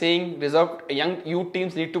have been saying reserved young youth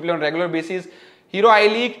teams need to play on regular basis. Hero I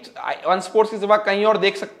league one sports के सिवा कहीं और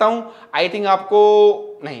देख सकता हूं? I think आपको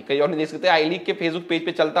नहीं, कहीं और नहीं देख सकते. आई लीग के फेसबुक पेज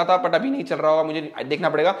पे चलता था, बट अभी नहीं चल रहा होगा, मुझे देखना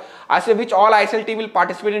पड़ेगा. आज से which all ISL team will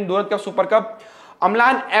participate in डूरंत cup, super cup?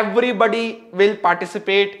 Amlan, everybody will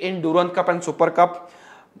participate in डूरंत cup and super cup.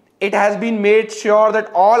 It has been made sure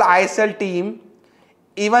that all ISL team,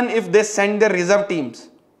 even if they send their reserve teams,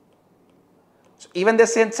 so even they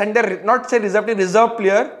send their, not say reserve team, reserve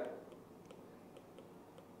player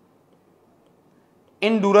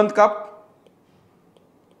in Durand Cup,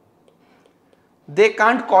 they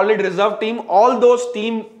can't call it reserve team. All those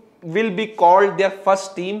team will be called their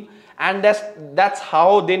first team, and that's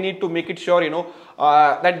how they need to make it sure,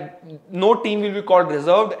 that no team will be called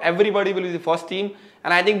reserved. Everybody will be the first team.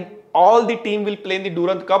 And I think all the team will play in the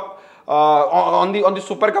Durand Cup. On the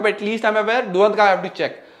Super Cup, at least I'm aware. Durand Cup I have to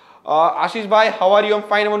check. Ashish bhai, how are you? I'm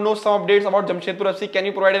fine. I want to know some updates about Jamshedpur FC. Can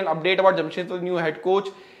you provide an update about Jamshedpur's new head coach?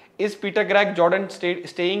 Is Peter Greg Jordan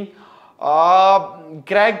staying?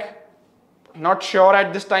 Greg, not sure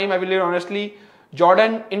at this time, I will tell you honestly.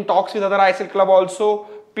 Jordan in talks with other ISL club also.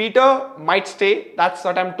 Peter might stay, that's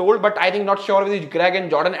what I'm told, but I think not sure with Greg and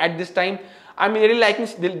Jordan at this time. I'm really liking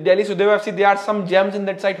Delhi Sudhir FC. There are some gems in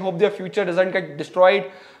that side. Hope their future doesn't get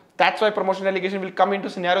destroyed. That's why promotion relegation will come into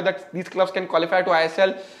scenario that these clubs can qualify to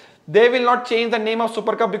ISL. They will not change the name of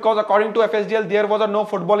Super Cup because according to FSDL, there was no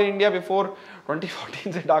football in India before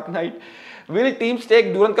 2014's a dark night. Will teams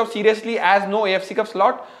take Durand Cup seriously as no AFC Cup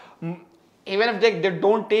slot? Even if they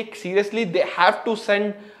don't take seriously, they have to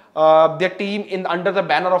send their team in under the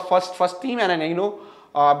banner of first team, and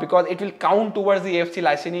because it will count towards the AFC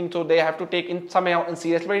licensing, so they have to take in somehow in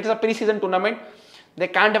seriously. But it is a pre-season tournament. They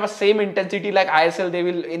can't have a same intensity like ISL they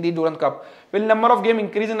will in the Durand Cup. Will number of game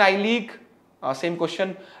increase in I-League? Same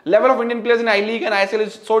question. Level of Indian players in I-League and ISL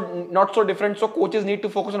is not so different, so coaches need to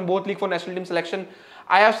focus on both league for national team selection.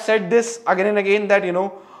 I have said this again and again that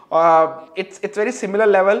it's very similar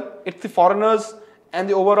level. It's the foreigners and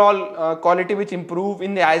the overall quality which improve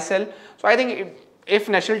in the ISL. So I think if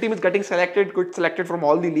national team is getting selected, good selected from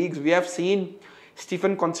all the leagues. We have seen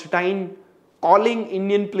Stephen Constantine calling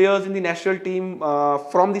Indian players in the national team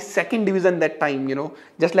from the second division that time,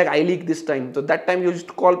 just like I-League this time. So that time he used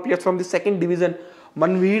to call players from the second division.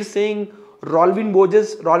 Manveer Singh, Rolvin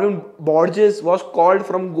Borges was called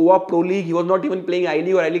from Goa Pro League. He was not even playing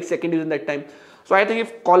I-League or I-League second division that time. So I think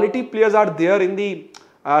if quality players are there in the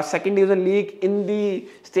second division league, in the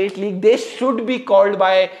state league, they should be called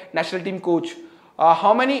by national team coach.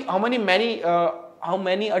 How many match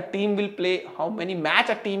a team will play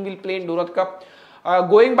in Durand Cup?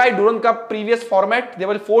 Going by Durand Cup previous format, there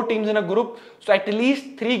were 4 teams in a group, so at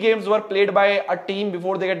least 3 games were played by a team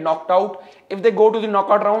before they get knocked out. If they go to the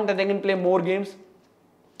knockout round, then they can play more games.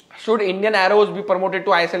 Should Indian Arrows be promoted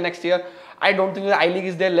to ISL next year? I don't think the I-League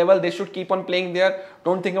is their level. They should keep on playing there.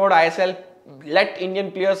 Don't think about ISL. Let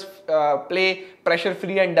Indian players play pressure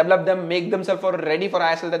free and develop them, make themselves ready for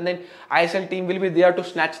ISL, and then ISL team will be there to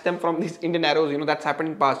snatch them from these Indian Arrows. That's happened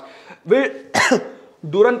in past. Will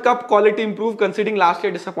Durand Cup quality improve considering last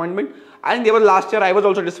year disappointment? I think there was last year, I was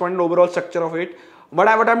also disappointed overall structure of it. But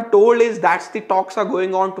what I'm told is that's the talks are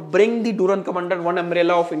going on to bring the Durand Cup under one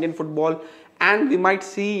umbrella of Indian football, and we might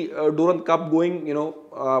see Durand Cup going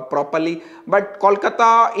properly. But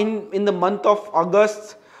Kolkata in the month of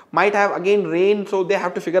August might have again rain, so they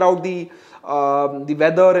have to figure out the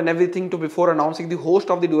weather and everything before announcing the host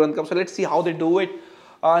of the Durand Cup. So let's see how they do it.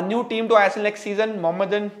 New team to ISL next season,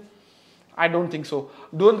 Mohammedan? I don't think so.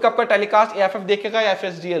 Durand Cup ka telecast AFF देखेगा या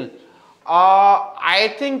FSDL?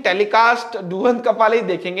 I think telecast Durand Cup वाले ही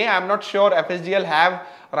देखेंगे. I'm not sure FSDL have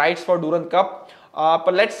rights for Durand Cup.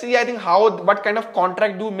 But let's see. I think what kind of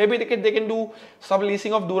contract do maybe they can do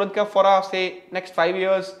subleasing of Durand Cup for say next 5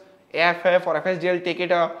 years. AFF or FSGL take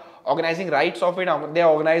it organizing rights of it. They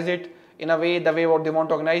organize it in a way the way what they want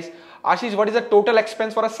to organize. Ashish, what is the total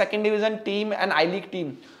expense for a second division team and I-League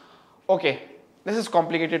team? Okay, this is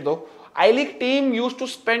complicated though. I-League team used to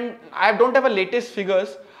spend, I don't have a latest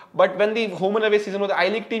figures, but when the home and away season was, the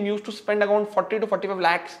I-League team used to spend around 40 to 45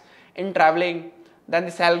 lakhs in travelling, then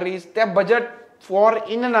the salaries, their budget for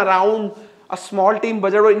in and around, a small team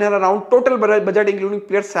budget or in and around, total budget including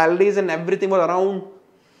player salaries and everything was around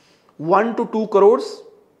 1 to 2 crores,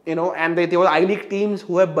 you know, and there were I-League teams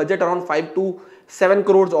who have budget around 5 to 7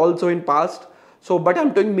 crores also in past. So, but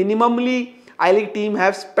I'm talking minimally, I-League team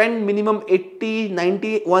have spent minimum 80,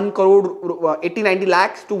 90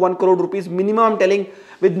 lakhs to 1 crore rupees minimum, I'm telling,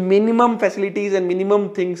 with minimum facilities and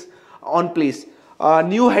minimum things on place.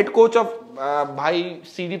 New head coach of Bhai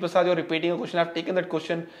CD Prasad, you're repeating a question. I've taken that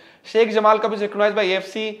question. Sheikh Jamal Cup is recognized by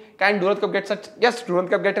AFC. Can Durand Cup get such? Yes, Durand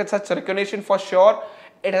Cup get such recognition for sure.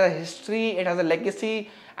 It has a history, it has a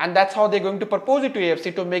legacy, and that's how they're going to propose it to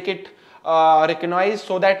AFC to make it recognized,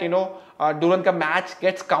 so that, you know, Durand Cup match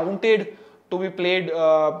gets counted to be played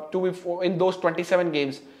in those 27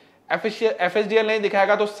 games. FSDL नहीं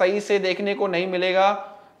दिखाएगा तो सही से देखने को नहीं मिलेगा.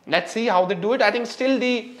 Let's see how they do it. I think still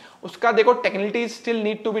उसका देखो technicalities still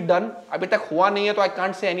need to be done. अभी तक हुआ नहीं है तो I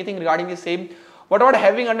can't say anything regarding the same. What about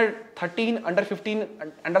having under 13, under 15,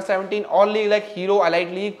 under 17 all league like Hero,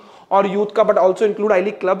 Allied League or Youth Cup, but also include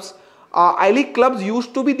I-League clubs? I-League clubs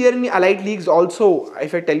used to be there in the Allied leagues also,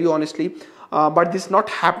 if I tell you honestly, but this is not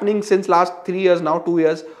happening since last 3 years now, 2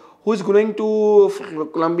 years. Who is going to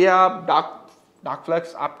Colombia? Dark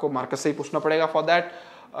Flux, आपको market से ही पूछना पड़ेगा for that.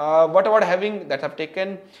 What about having that have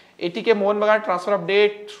taken ATK Mohan बगान transfer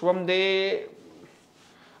update from the,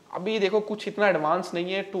 अभी देखो कुछ इतना advance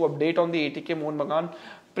नहीं है to update on the ATK Mohan बगान.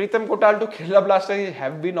 प्रीतम Kotal to Kerala Blasters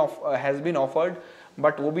has been offered,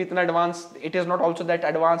 but वो भी इतना advance, it is not also that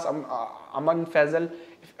advanced. Aman Faisal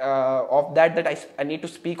of that I need to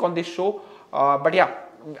speak on this show, but yeah,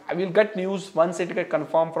 I will get news once it get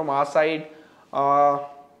confirmed from our side.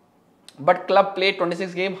 But club played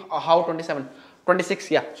 26 games. How 27?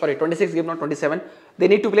 26, yeah, sorry, 26 games, not 27. They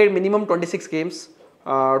need to play minimum 26 games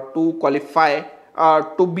to qualify,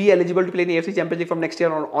 to be eligible to play in the AFC Champions League from next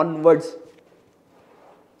year onwards.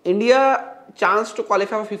 India chance to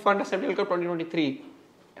qualify for FIFA Under 17 World Cup 2023.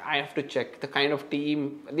 I have to check the kind of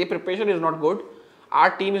team. The preparation is not good.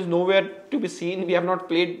 Our team is nowhere to be seen. We have not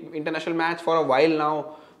played international match for a while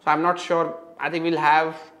now, so I'm not sure. I think we'll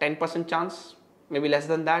have 10% chance, maybe less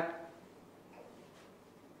than that.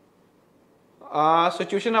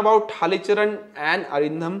 Situation about Halicharan and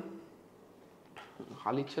Arindam.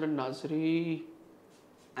 Halicharan, Nazri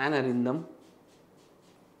and Arindam.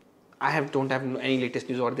 Don't have any latest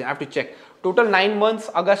news over there. I have to check. Total 9 months,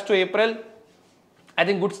 August to April. I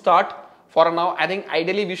think good start for now. I think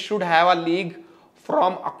ideally we should have a league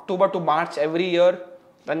from October to March every year.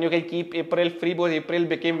 Then you can keep April free, because April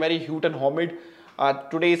became very hot and humid.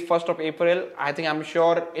 Today is 1st of April. I think I'm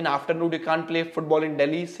sure in afternoon you can't play football in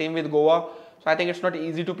Delhi. Same with Goa. So I think it's not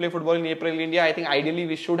easy to play football in April in India. I think ideally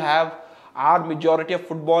we should have our majority of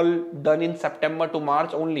football done in September to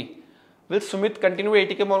March only. Will Sumit continue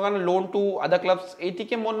ATK Morgan loan to other clubs?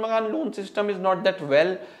 ATK Morgan loan system is not that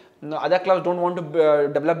well. No, other clubs don't want to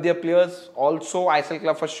develop their players. Also, ISL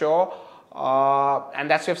club for sure.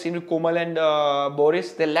 And that's what we've seen with Komal and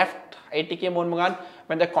Boris. They left ATK Morgan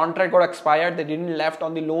when their contract got expired. They didn't left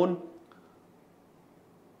on the loan.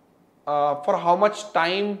 For how much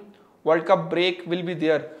time World Cup break will be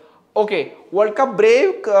there? Okay, World Cup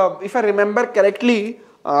break, if I remember correctly,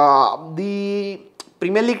 the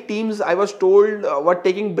Premier League teams, I was told, were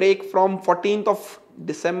taking break from 14th of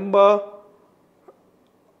December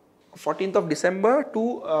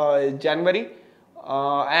to January.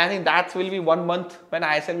 And I think that will be 1 month when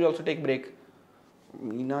ISL will also take break.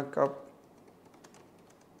 Meena cup,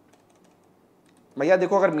 भैया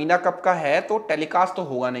देखो अगर Meena cup का है तो telecast तो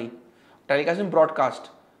होगा नहीं. Telecast in broadcast.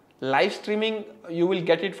 Live streaming you will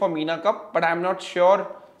get it for Meena Cup, but I'm not sure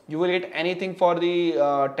you will get anything for the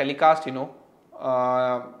telecast, you know,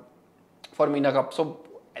 for Meena Cup. So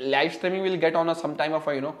live streaming will get on some time of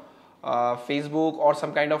a, you know, Facebook or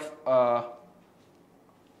some kind of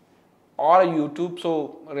or YouTube.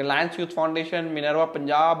 So Reliance Youth Foundation, Minerva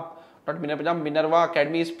Punjab, not Minerva Punjab, Minerva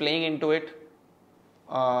Academy is playing into it.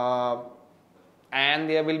 And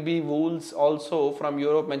there will be Wolves also from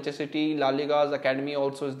Europe. Manchester City, La Liga's academy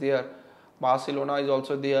also is there. Barcelona is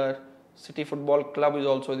also there. City Football Club is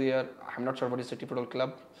also there. I'm not sure what is City Football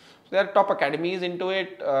Club. there are top academies into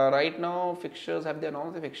it. Right now, fixtures, have they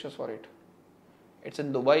announced the fixtures for it? It's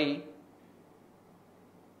in Dubai.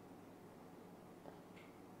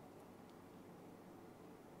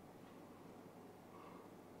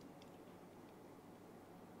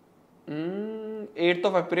 Mm, 8th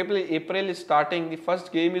of April is starting. The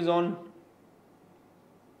first game is on.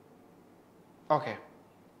 Okay.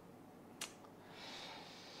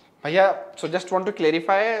 Yeah, so just want to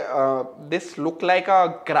clarify, this look like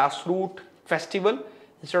a grassroots festival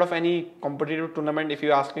instead of any competitive tournament, if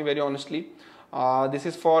you ask me very honestly. This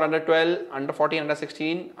is for under 12, under 14, under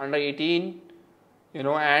 16, under 18, you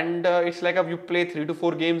know, and it's like you play 3 to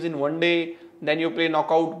 4 games in one day, then you play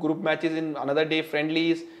knockout group matches in another day,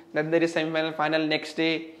 friendlies, then there is semi-final, final next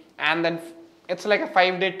day, and then it's like a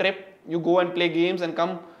 5-day trip. You go and play games and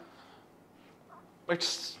come.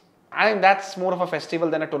 I think that's more of a festival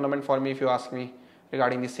than a tournament for me, if you ask me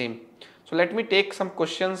regarding the same. So let me take some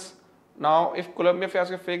questions now. If Colombia if you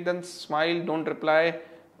ask a fake, then smile, don't reply.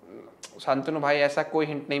 Santanu bhai, ऐसा कोई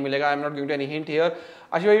hint नहीं मिलेगा. I'm not giving you any hint here.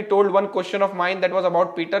 Ashish bhai, you told one question of mine that was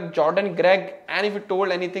about Peter, Jordan, Greg, and if you told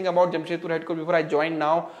anything about Jamshedpur head coach before I joined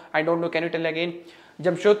now, I don't know. Can you tell again?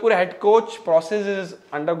 Jamshedpur head coach process is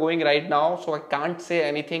undergoing right now, so I can't say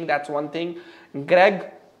anything. That's one thing. Greg,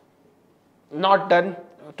 not done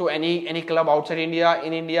to any club outside India.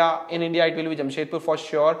 In India it will be Jamshedpur for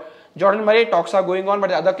sure. Jordan Murray, talks are going on, but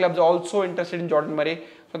the other clubs are also interested in Jordan Murray.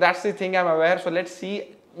 So that's the thing I'm aware. So let's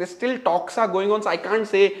see. There's still talks are going on, so I can't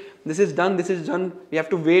say this is done, this is done. We have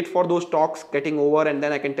to wait for those talks getting over, and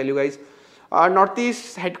then I can tell you guys.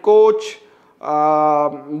 Northeast head coach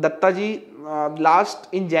Dattaji, last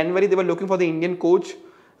in January they were looking for the Indian coach.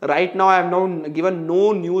 Right now I have now given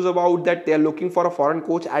no news about that they are looking for a foreign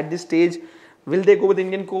coach at this stage. Will they go with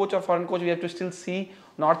Indian coach or foreign coach? We have to still see.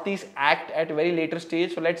 Northeast act at a very later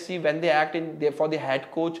stage. So let's see when they act for the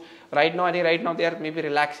head coach. Right now, I think right now they are maybe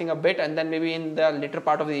relaxing a bit, and then maybe in the later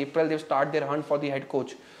part of the April they start their hunt for the head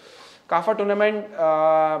coach. Kafa tournament,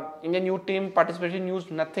 Indian youth team participation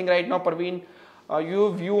news, nothing right now. Parveen,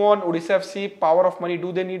 your view on Odisha FC, power of money.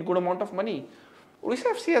 Do they need good amount of money?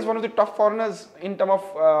 Odisha FC has one of the top foreigners in terms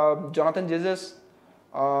of Jonathan Jesus,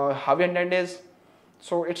 Javier Hernandez.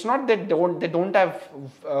 So it's not that they don't have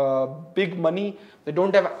big money. They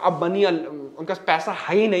don't have a money. उनका पैसा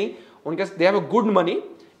है ही नहीं. उनका they have a good money.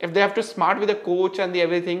 If they have to smart with the coach and the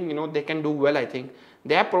everything, you know, they can do well. I think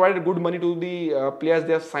they have provided good money to the players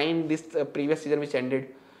they have signed this previous season which ended.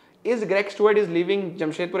 Is Greg Stewart is leaving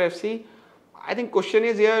Jamshedpur FC? I think question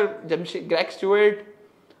is here. Greg Stewart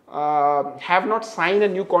have not signed a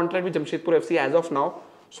new contract with Jamshedpur FC as of now.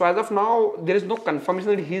 So as of now, there is no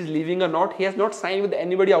confirmation that he is leaving or not. He has not signed with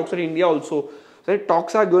anybody outside India also. So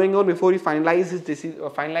talks are going on before he finalize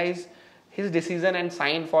his decision and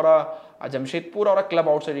sign for a Jamshedpur or a club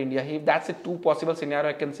outside India. That's a two possible scenario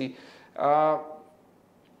I can see.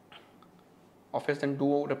 Office then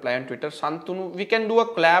do reply on Twitter. Santunu, we can do a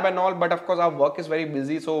collab and all, but of course our work is very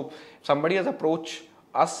busy. So if somebody has approached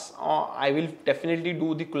us, I will definitely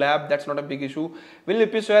do the collab. That's not a big issue. Will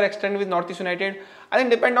VP Swear extend with Northeast United? I think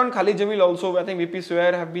depend on Khalid Jamil also. I think VP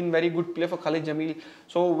Swear have been very good play for Khalid Jamil.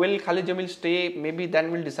 So will Khalid Jamil stay? Maybe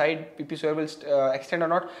then we'll decide VP Swear will extend or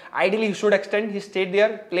not. Ideally he should extend. He stayed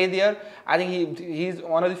there, play there. I think he's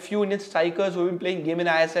one of the few Indian strikers who have been playing game in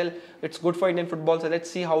ISL. It's good for Indian football. So let's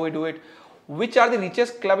see how we do it. Which are the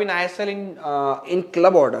richest club in ISL in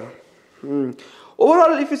club order?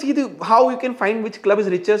 Overall, if you see how you can find which club is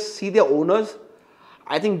richest, see their owners.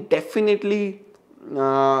 I think definitely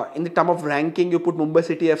in the term of ranking, you put Mumbai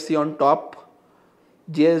City FC on top,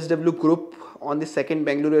 JSW Group on the second,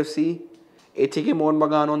 Bengaluru FC, HK Mohun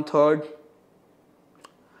Bagan on third.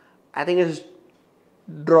 I think it's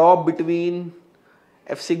draw between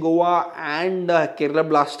FC Goa and Kerala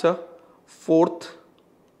Blaster, fourth.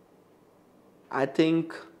 I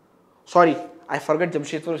think, sorry, I forgot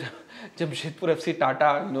Jamshedpur FC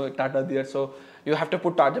Tata, you know, Tata there. So you have to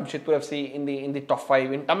put Jamshedpur FC in the top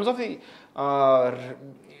 5 in terms of the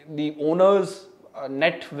owners'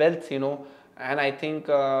 net wealth, you know. And I think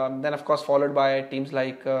then of course followed by teams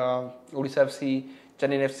like Odisha FC,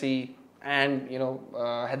 Chennai FC, and you know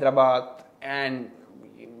Hyderabad and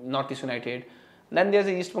Northeast United. Then there's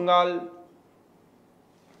the East Bengal.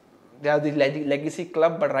 They are the legacy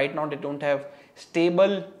club, but right now they don't have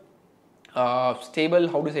stable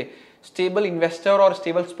investor or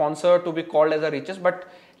stable sponsor to be called as a richest. But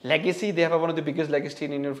legacy, they have one of the biggest legacy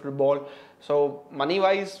in Indian football. So money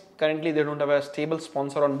wise, currently they don't have a stable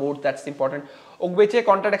sponsor on board. That's important. Ogbeche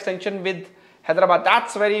contract extension with Hyderabad.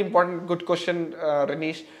 That's very important. Good question,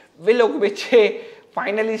 Renish. Will Ogbeche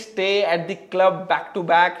finally stay at the club back to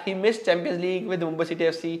back? He missed Champions League with Mumbai City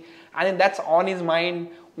FC. I think that's on his mind.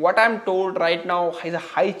 What I'm told right now is a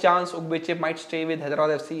high chance Ugbeche might stay with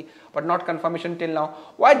Hyderabad FC, but not confirmation till now.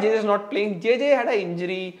 Why JJ is not playing? JJ had an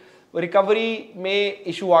injury, recovery में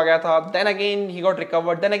issue आ गया था. Then again he got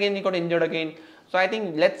recovered. Then again he got injured again. So I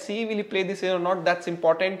think let's see will he play this season or not. That's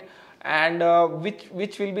important. And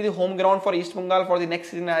which will be the home ground for East Bengal for the next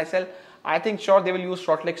season in ISL. I think sure they will use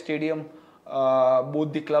Short Lake Stadium.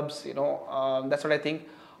 Both the clubs, that's what I think.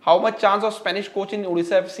 How much chance of Spanish coach in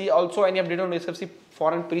Odisha FC? Also, any update on Odisha FC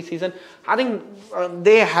foreign pre-season? I think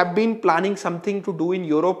they have been planning something to do in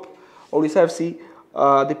Europe, Odisha FC,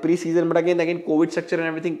 the pre-season. But again, COVID structure and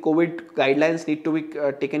everything, COVID guidelines need to be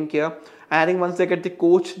taken care. And I think once they get the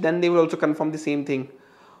coach, then they will also confirm the same thing.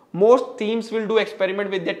 Most teams will do experiment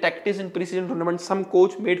with their tactics in pre-season tournament. Some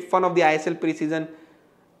coach made fun of the ISL pre-season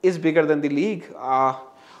is bigger than the league.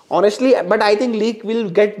 Honestly, but I think league will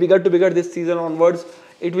get bigger to bigger this season onwards.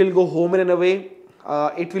 It will go home and away.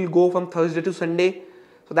 It will go from Thursday to Sunday.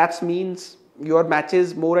 So that means your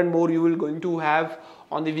matches more and more you will going to have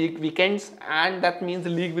on the weekends, and that means the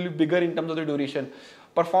league will be bigger in terms of the duration.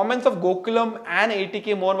 Performance of Gokulam and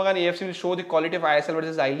ATK Mohun Bagan AFC will show the quality of ISL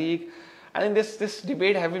versus I-League. I think this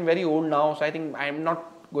debate have been very old now, so I think I am not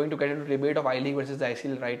going to get into debate of I-League versus the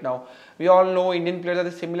ICL right now. We all know Indian players are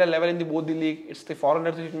the similar level in both the league. It's the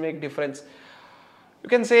foreigners which make difference. You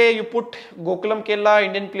can say you put Gokulam Kerala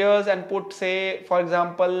Indian players and put, say, for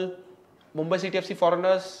example, Mumbai City FC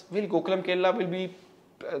foreigners. Will Gokulam Kerala will be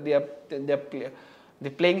the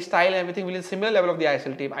playing style and everything will be similar level of the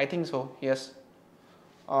ISL team? I think so. Yes.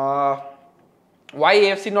 Why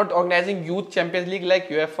AFC not organizing Youth Champions League like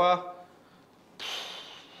UEFA?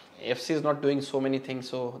 AFC is not doing so many things,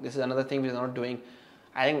 so this is another thing we are not doing.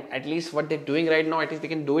 I think at least what they're doing right now, at least they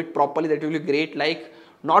can do it properly. That will be great. Like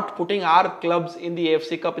not putting our clubs in the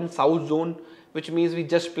AFC Cup in South Zone, which means we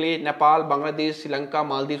just play Nepal, Bangladesh, Sri Lanka,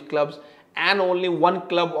 Maldives clubs, and only one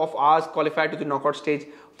club of ours qualified to the knockout stage.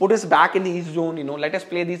 Put us back in the East Zone. Let us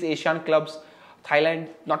play these Asian clubs. Thailand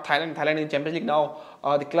in Champions League now.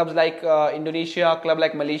 The clubs like Indonesia, club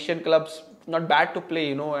like Malaysian clubs, not bad to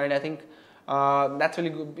play. And I think. That's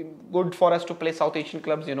really good for us to play South Asian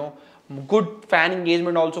clubs, Good fan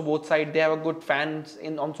engagement also both sides. They have a good fans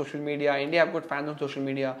on social media. India have good fans on social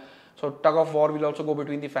media. So tug of war will also go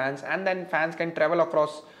between the fans. And then fans can travel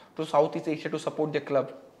across to Southeast Asia to support their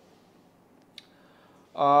club.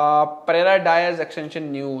 Pereira Dyer's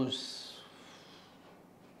extension news.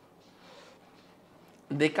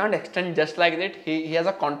 They can't extend just like that. He has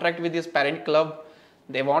a contract with his parent club.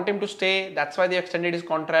 They want him to stay. That's why they extended his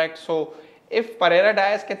contract. So if Pereira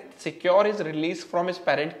Diaz can secure his release from his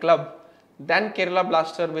parent club, then Kerala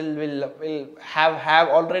Blaster will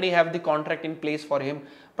already have the contract in place for him.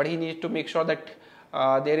 But he needs to make sure that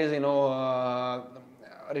there is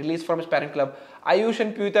release from his parent club. Ayush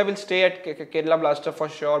and Puyuta will stay at Kerala Blaster for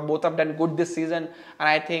sure. Both have done good this season, and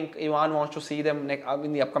I think Ivan wants to see them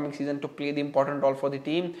in the upcoming season to play the important role for the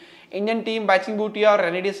team. Indian team, Baiching Bhutia,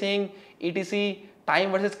 Ranady Singh, etc.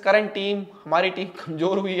 Time versus current team, हमारी team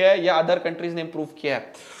कमजोर हुई है या other countries ने improve किया है?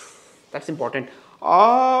 That's important.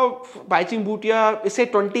 Baichung Bhutia is a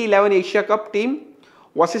 2011 Asia cup team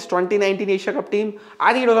versus 2019 Asia Cup team.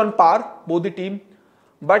 I think it was on par, both the team.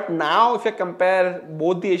 But now if you compare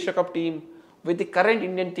both the Asia Cup team with the current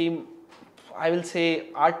Indian team, I will say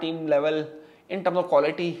our team level in terms of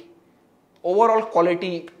quality, overall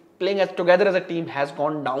quality, playing together as a team has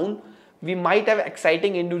gone down. We might have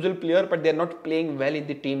exciting individual player, but they're not playing well in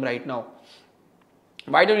the team right now.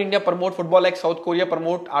 Why don't India promote football like South Korea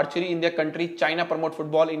promote archery in their country? China promote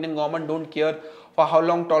football. Indian government don't care for how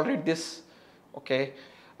long tolerate this. Okay.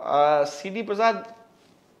 CD Prasad,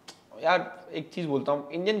 यार एक चीज बोलता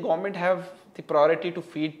हूँ. Indian government have the priority to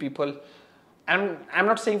feed people. And I'm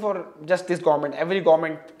not saying for just this government. Every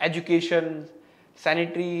government, education,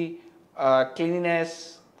 sanitary,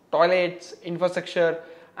 cleanliness, toilets, infrastructure.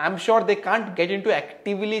 I'm sure they can't get into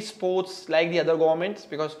actively sports like the other governments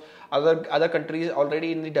because other countries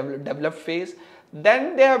already in the developed phase.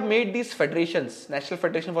 Then they have made these federations, National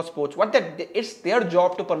Federation for Sports. It's their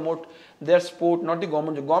job to promote their sport, not the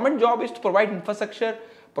government. The government job is to provide infrastructure,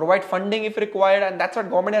 provide funding if required, and that's what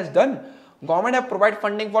government has done. Government have provided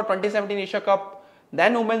funding for 2017 Asia Cup,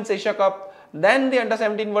 then Women's Asia Cup, then the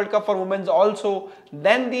Under-17 World Cup for women's also,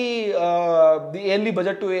 then the yearly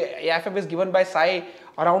budget to AIFF is given by SAI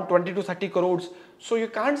around 20 to 30 crores. So you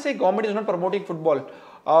can't say government is not promoting football.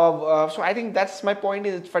 So I think that's my point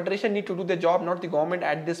is federation need to do their job, not the government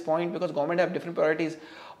at this point because government have different priorities.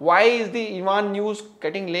 Why is the Ivan news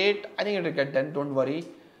getting late? I think it will get done, don't worry.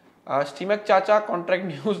 Steamak Chacha contract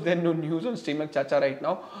news, there's no news on Steamak Chacha right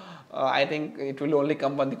now. I think it will only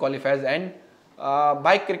come when the qualifiers end.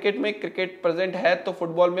 भाई cricket में cricket present है तो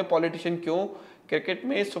football में politician क्यों? Cricket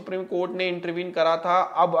में supreme court ने intervene करा था,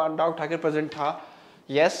 अब अनडाउट ठाकर प्रेजेंट था.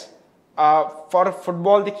 Yes, for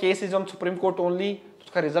football the case is on supreme court only.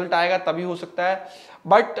 उसका रिजल्ट आएगा तभी हो सकता है.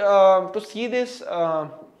 But to see this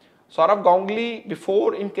Saurabh Ganguly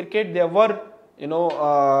before in cricket there were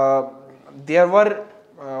there were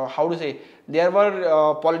how to say, there were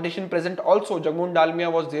politicians present also. Jagmohan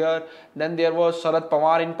Dalmia was there, then there was Sharad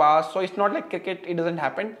Pawar in past. So it's not like cricket, it doesn't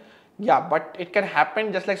happen. Yeah, but it can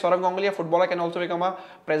happen. Just like Saurav Ganguly, a footballer, can also become a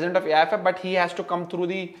president of AIFF, but he has to come through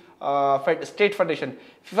the state federation.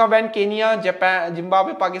 FIFA banned Kenya, Japan,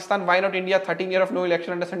 Zimbabwe, Pakistan. Why not India? 13 years of no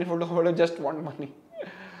election under 17 football, just want money.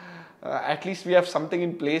 At least we have something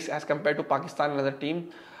in place as compared to Pakistan and other team.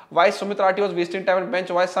 Why Sumit Rathi was wasting time on bench?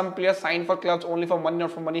 Why some players sign for clubs only for money,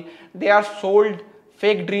 not for money? They are sold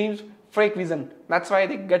fake dreams, fake vision. That's why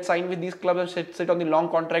they get signed with these clubs and sit on the long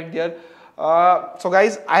contract there. So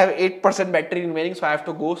guys, I have 8% battery remaining, so I have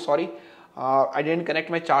to go. Sorry, I didn't connect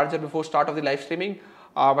my charger before start of the live streaming.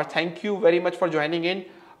 But thank you very much for joining in.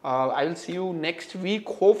 I will see you next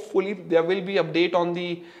week. Hopefully, there will be update on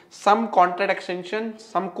the some contract extension,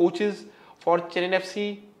 some coaches for Chennai FC,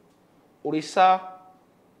 Odisha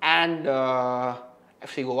and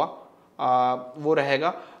FC Goa वो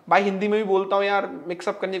रहेगा. भाई हिंदी में भी बोलता हूँ यार,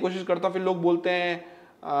 mix up करने की कोशिश करता हूँ, फिर लोग बोलते हैं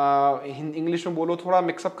इंग्लिश में बोलो, थोड़ा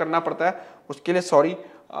मिक्सअप करना पड़ता है, उसके लिए सॉरी.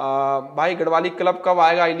 भाई गढ़वाली क्लब कब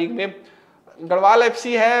आएगा आई लीग में? गढ़वाल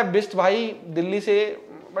FC है बिस्ट भाई दिल्ली से,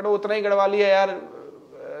 बट वो उतना ही गढ़वाली है यार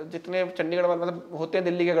जितने चंडीगढ़ वाले मतलब होते हैं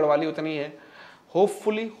दिल्ली के गढ़वाली उतनी ही है.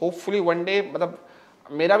 होपफुली वन डे, मतलब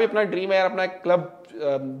मेरा भी अपना ड्रीम है यार अपना क्लब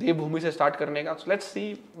देवभूमि से स्टार्ट करने का. So let's see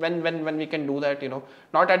when we can do that,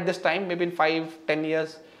 not at this time, may be in 5-10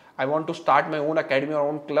 years I want to start my own academy और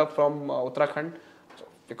own club from Uttarakhand,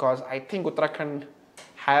 because I think Uttarakhand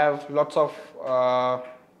have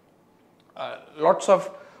lots of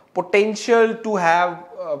potential to have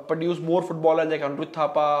produce more footballers like Anirudh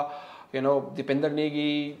Thapa, Dipender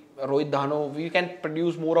Negi, Rohit Dhano. We can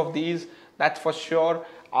produce more of these, that's for sure.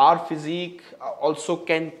 Our physique also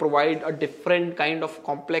can provide a different kind of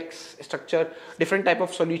complex structure, different type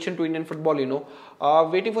of solution to Indian football,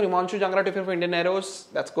 Waiting for Himanshu Jangra to fill for Indian Arrows,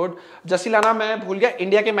 that's good. Jersey लाना मैं भूल गया,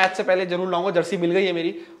 India के match से पहले जरूर लाऊंगा. Jersey मिल गई है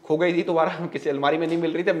मेरी, खो गई थी दोबारा किसी अलमारी में नहीं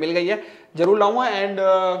मिल रही थी, मिल गई है, जरूर लाऊंगा. And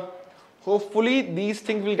hopefully these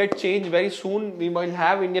things will get changed very soon. We will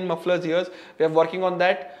have Indian mufflers here, we are working on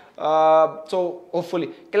that. So hopefully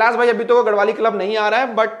Kailash भाई अभी तो गढ़वाली क्लब नहीं आ रहा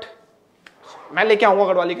है, बट मैं लेके आऊंगा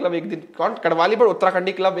गढ़वाली क्लब एक दिन. कौन गढ़वाली पर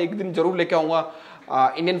उत्तराखंडी क्लब एक दिन जरूर लेके आऊंगा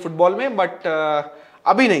इंडियन फुटबॉल में, बट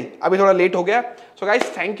अभी नहीं, अभी थोड़ा लेट हो गया. So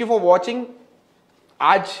guys thank you for watching.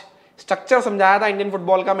 आज स्ट्रक्चर समझाया था इंडियन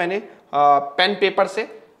फुटबॉल का मैंने पेन पेपर से,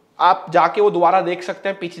 आप जाके वो दोबारा देख सकते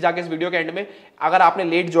हैं पीछे जाके इस वीडियो के एंड में, अगर आपने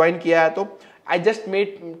लेट ज्वाइन किया है तो. I just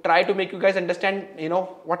try to make you guys understand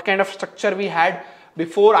what kind of structure we had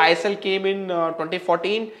before ISL came in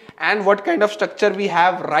 2014 and what kind of structure we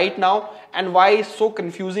have right now and why it's so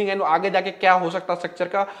confusing and आगे जाके क्या हो सकता है structure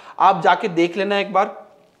का. आप जाके देख लेना एक बार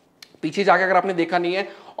पीछे जाके अगर आपने देखा नहीं है,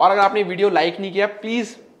 और अगर आपने वीडियो लाइक नहीं किया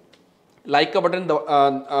प्लीज लाइक का बटन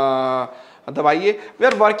दबाइए. We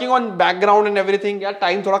are working on background and everything. यार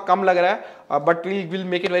टाइम थोड़ा कम लग रहा है, but will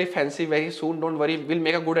make it very fancy very soon, don't worry, will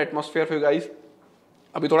make a good atmosphere for you guys.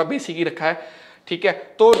 अभी थोड़ा बेसिक ही रखा है, ठीक है.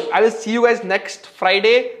 तो I will see you guys next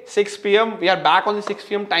Friday 6 PM. We are back on the 6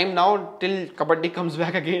 PM time now till kabaddi comes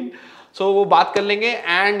back again. सो वो बात कर लेंगे.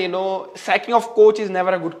 And sacking of coach is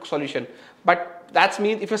never a good solution, but that's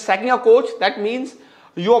mean if you sacking a coach that means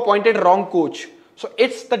you appointed wrong coach. So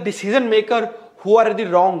it's the decision maker who are the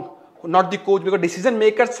wrong, not the coach, because decision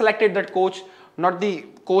maker selected that coach, not the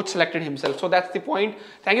coach selected himself. So that's the point.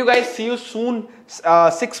 Thank you guys. See you soon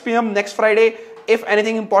 6 PM next Friday. If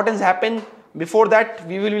anything important happen before that,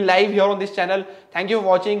 we will be live here on this channel. Thank you for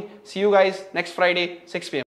watching. See you guys next Friday 6 PM.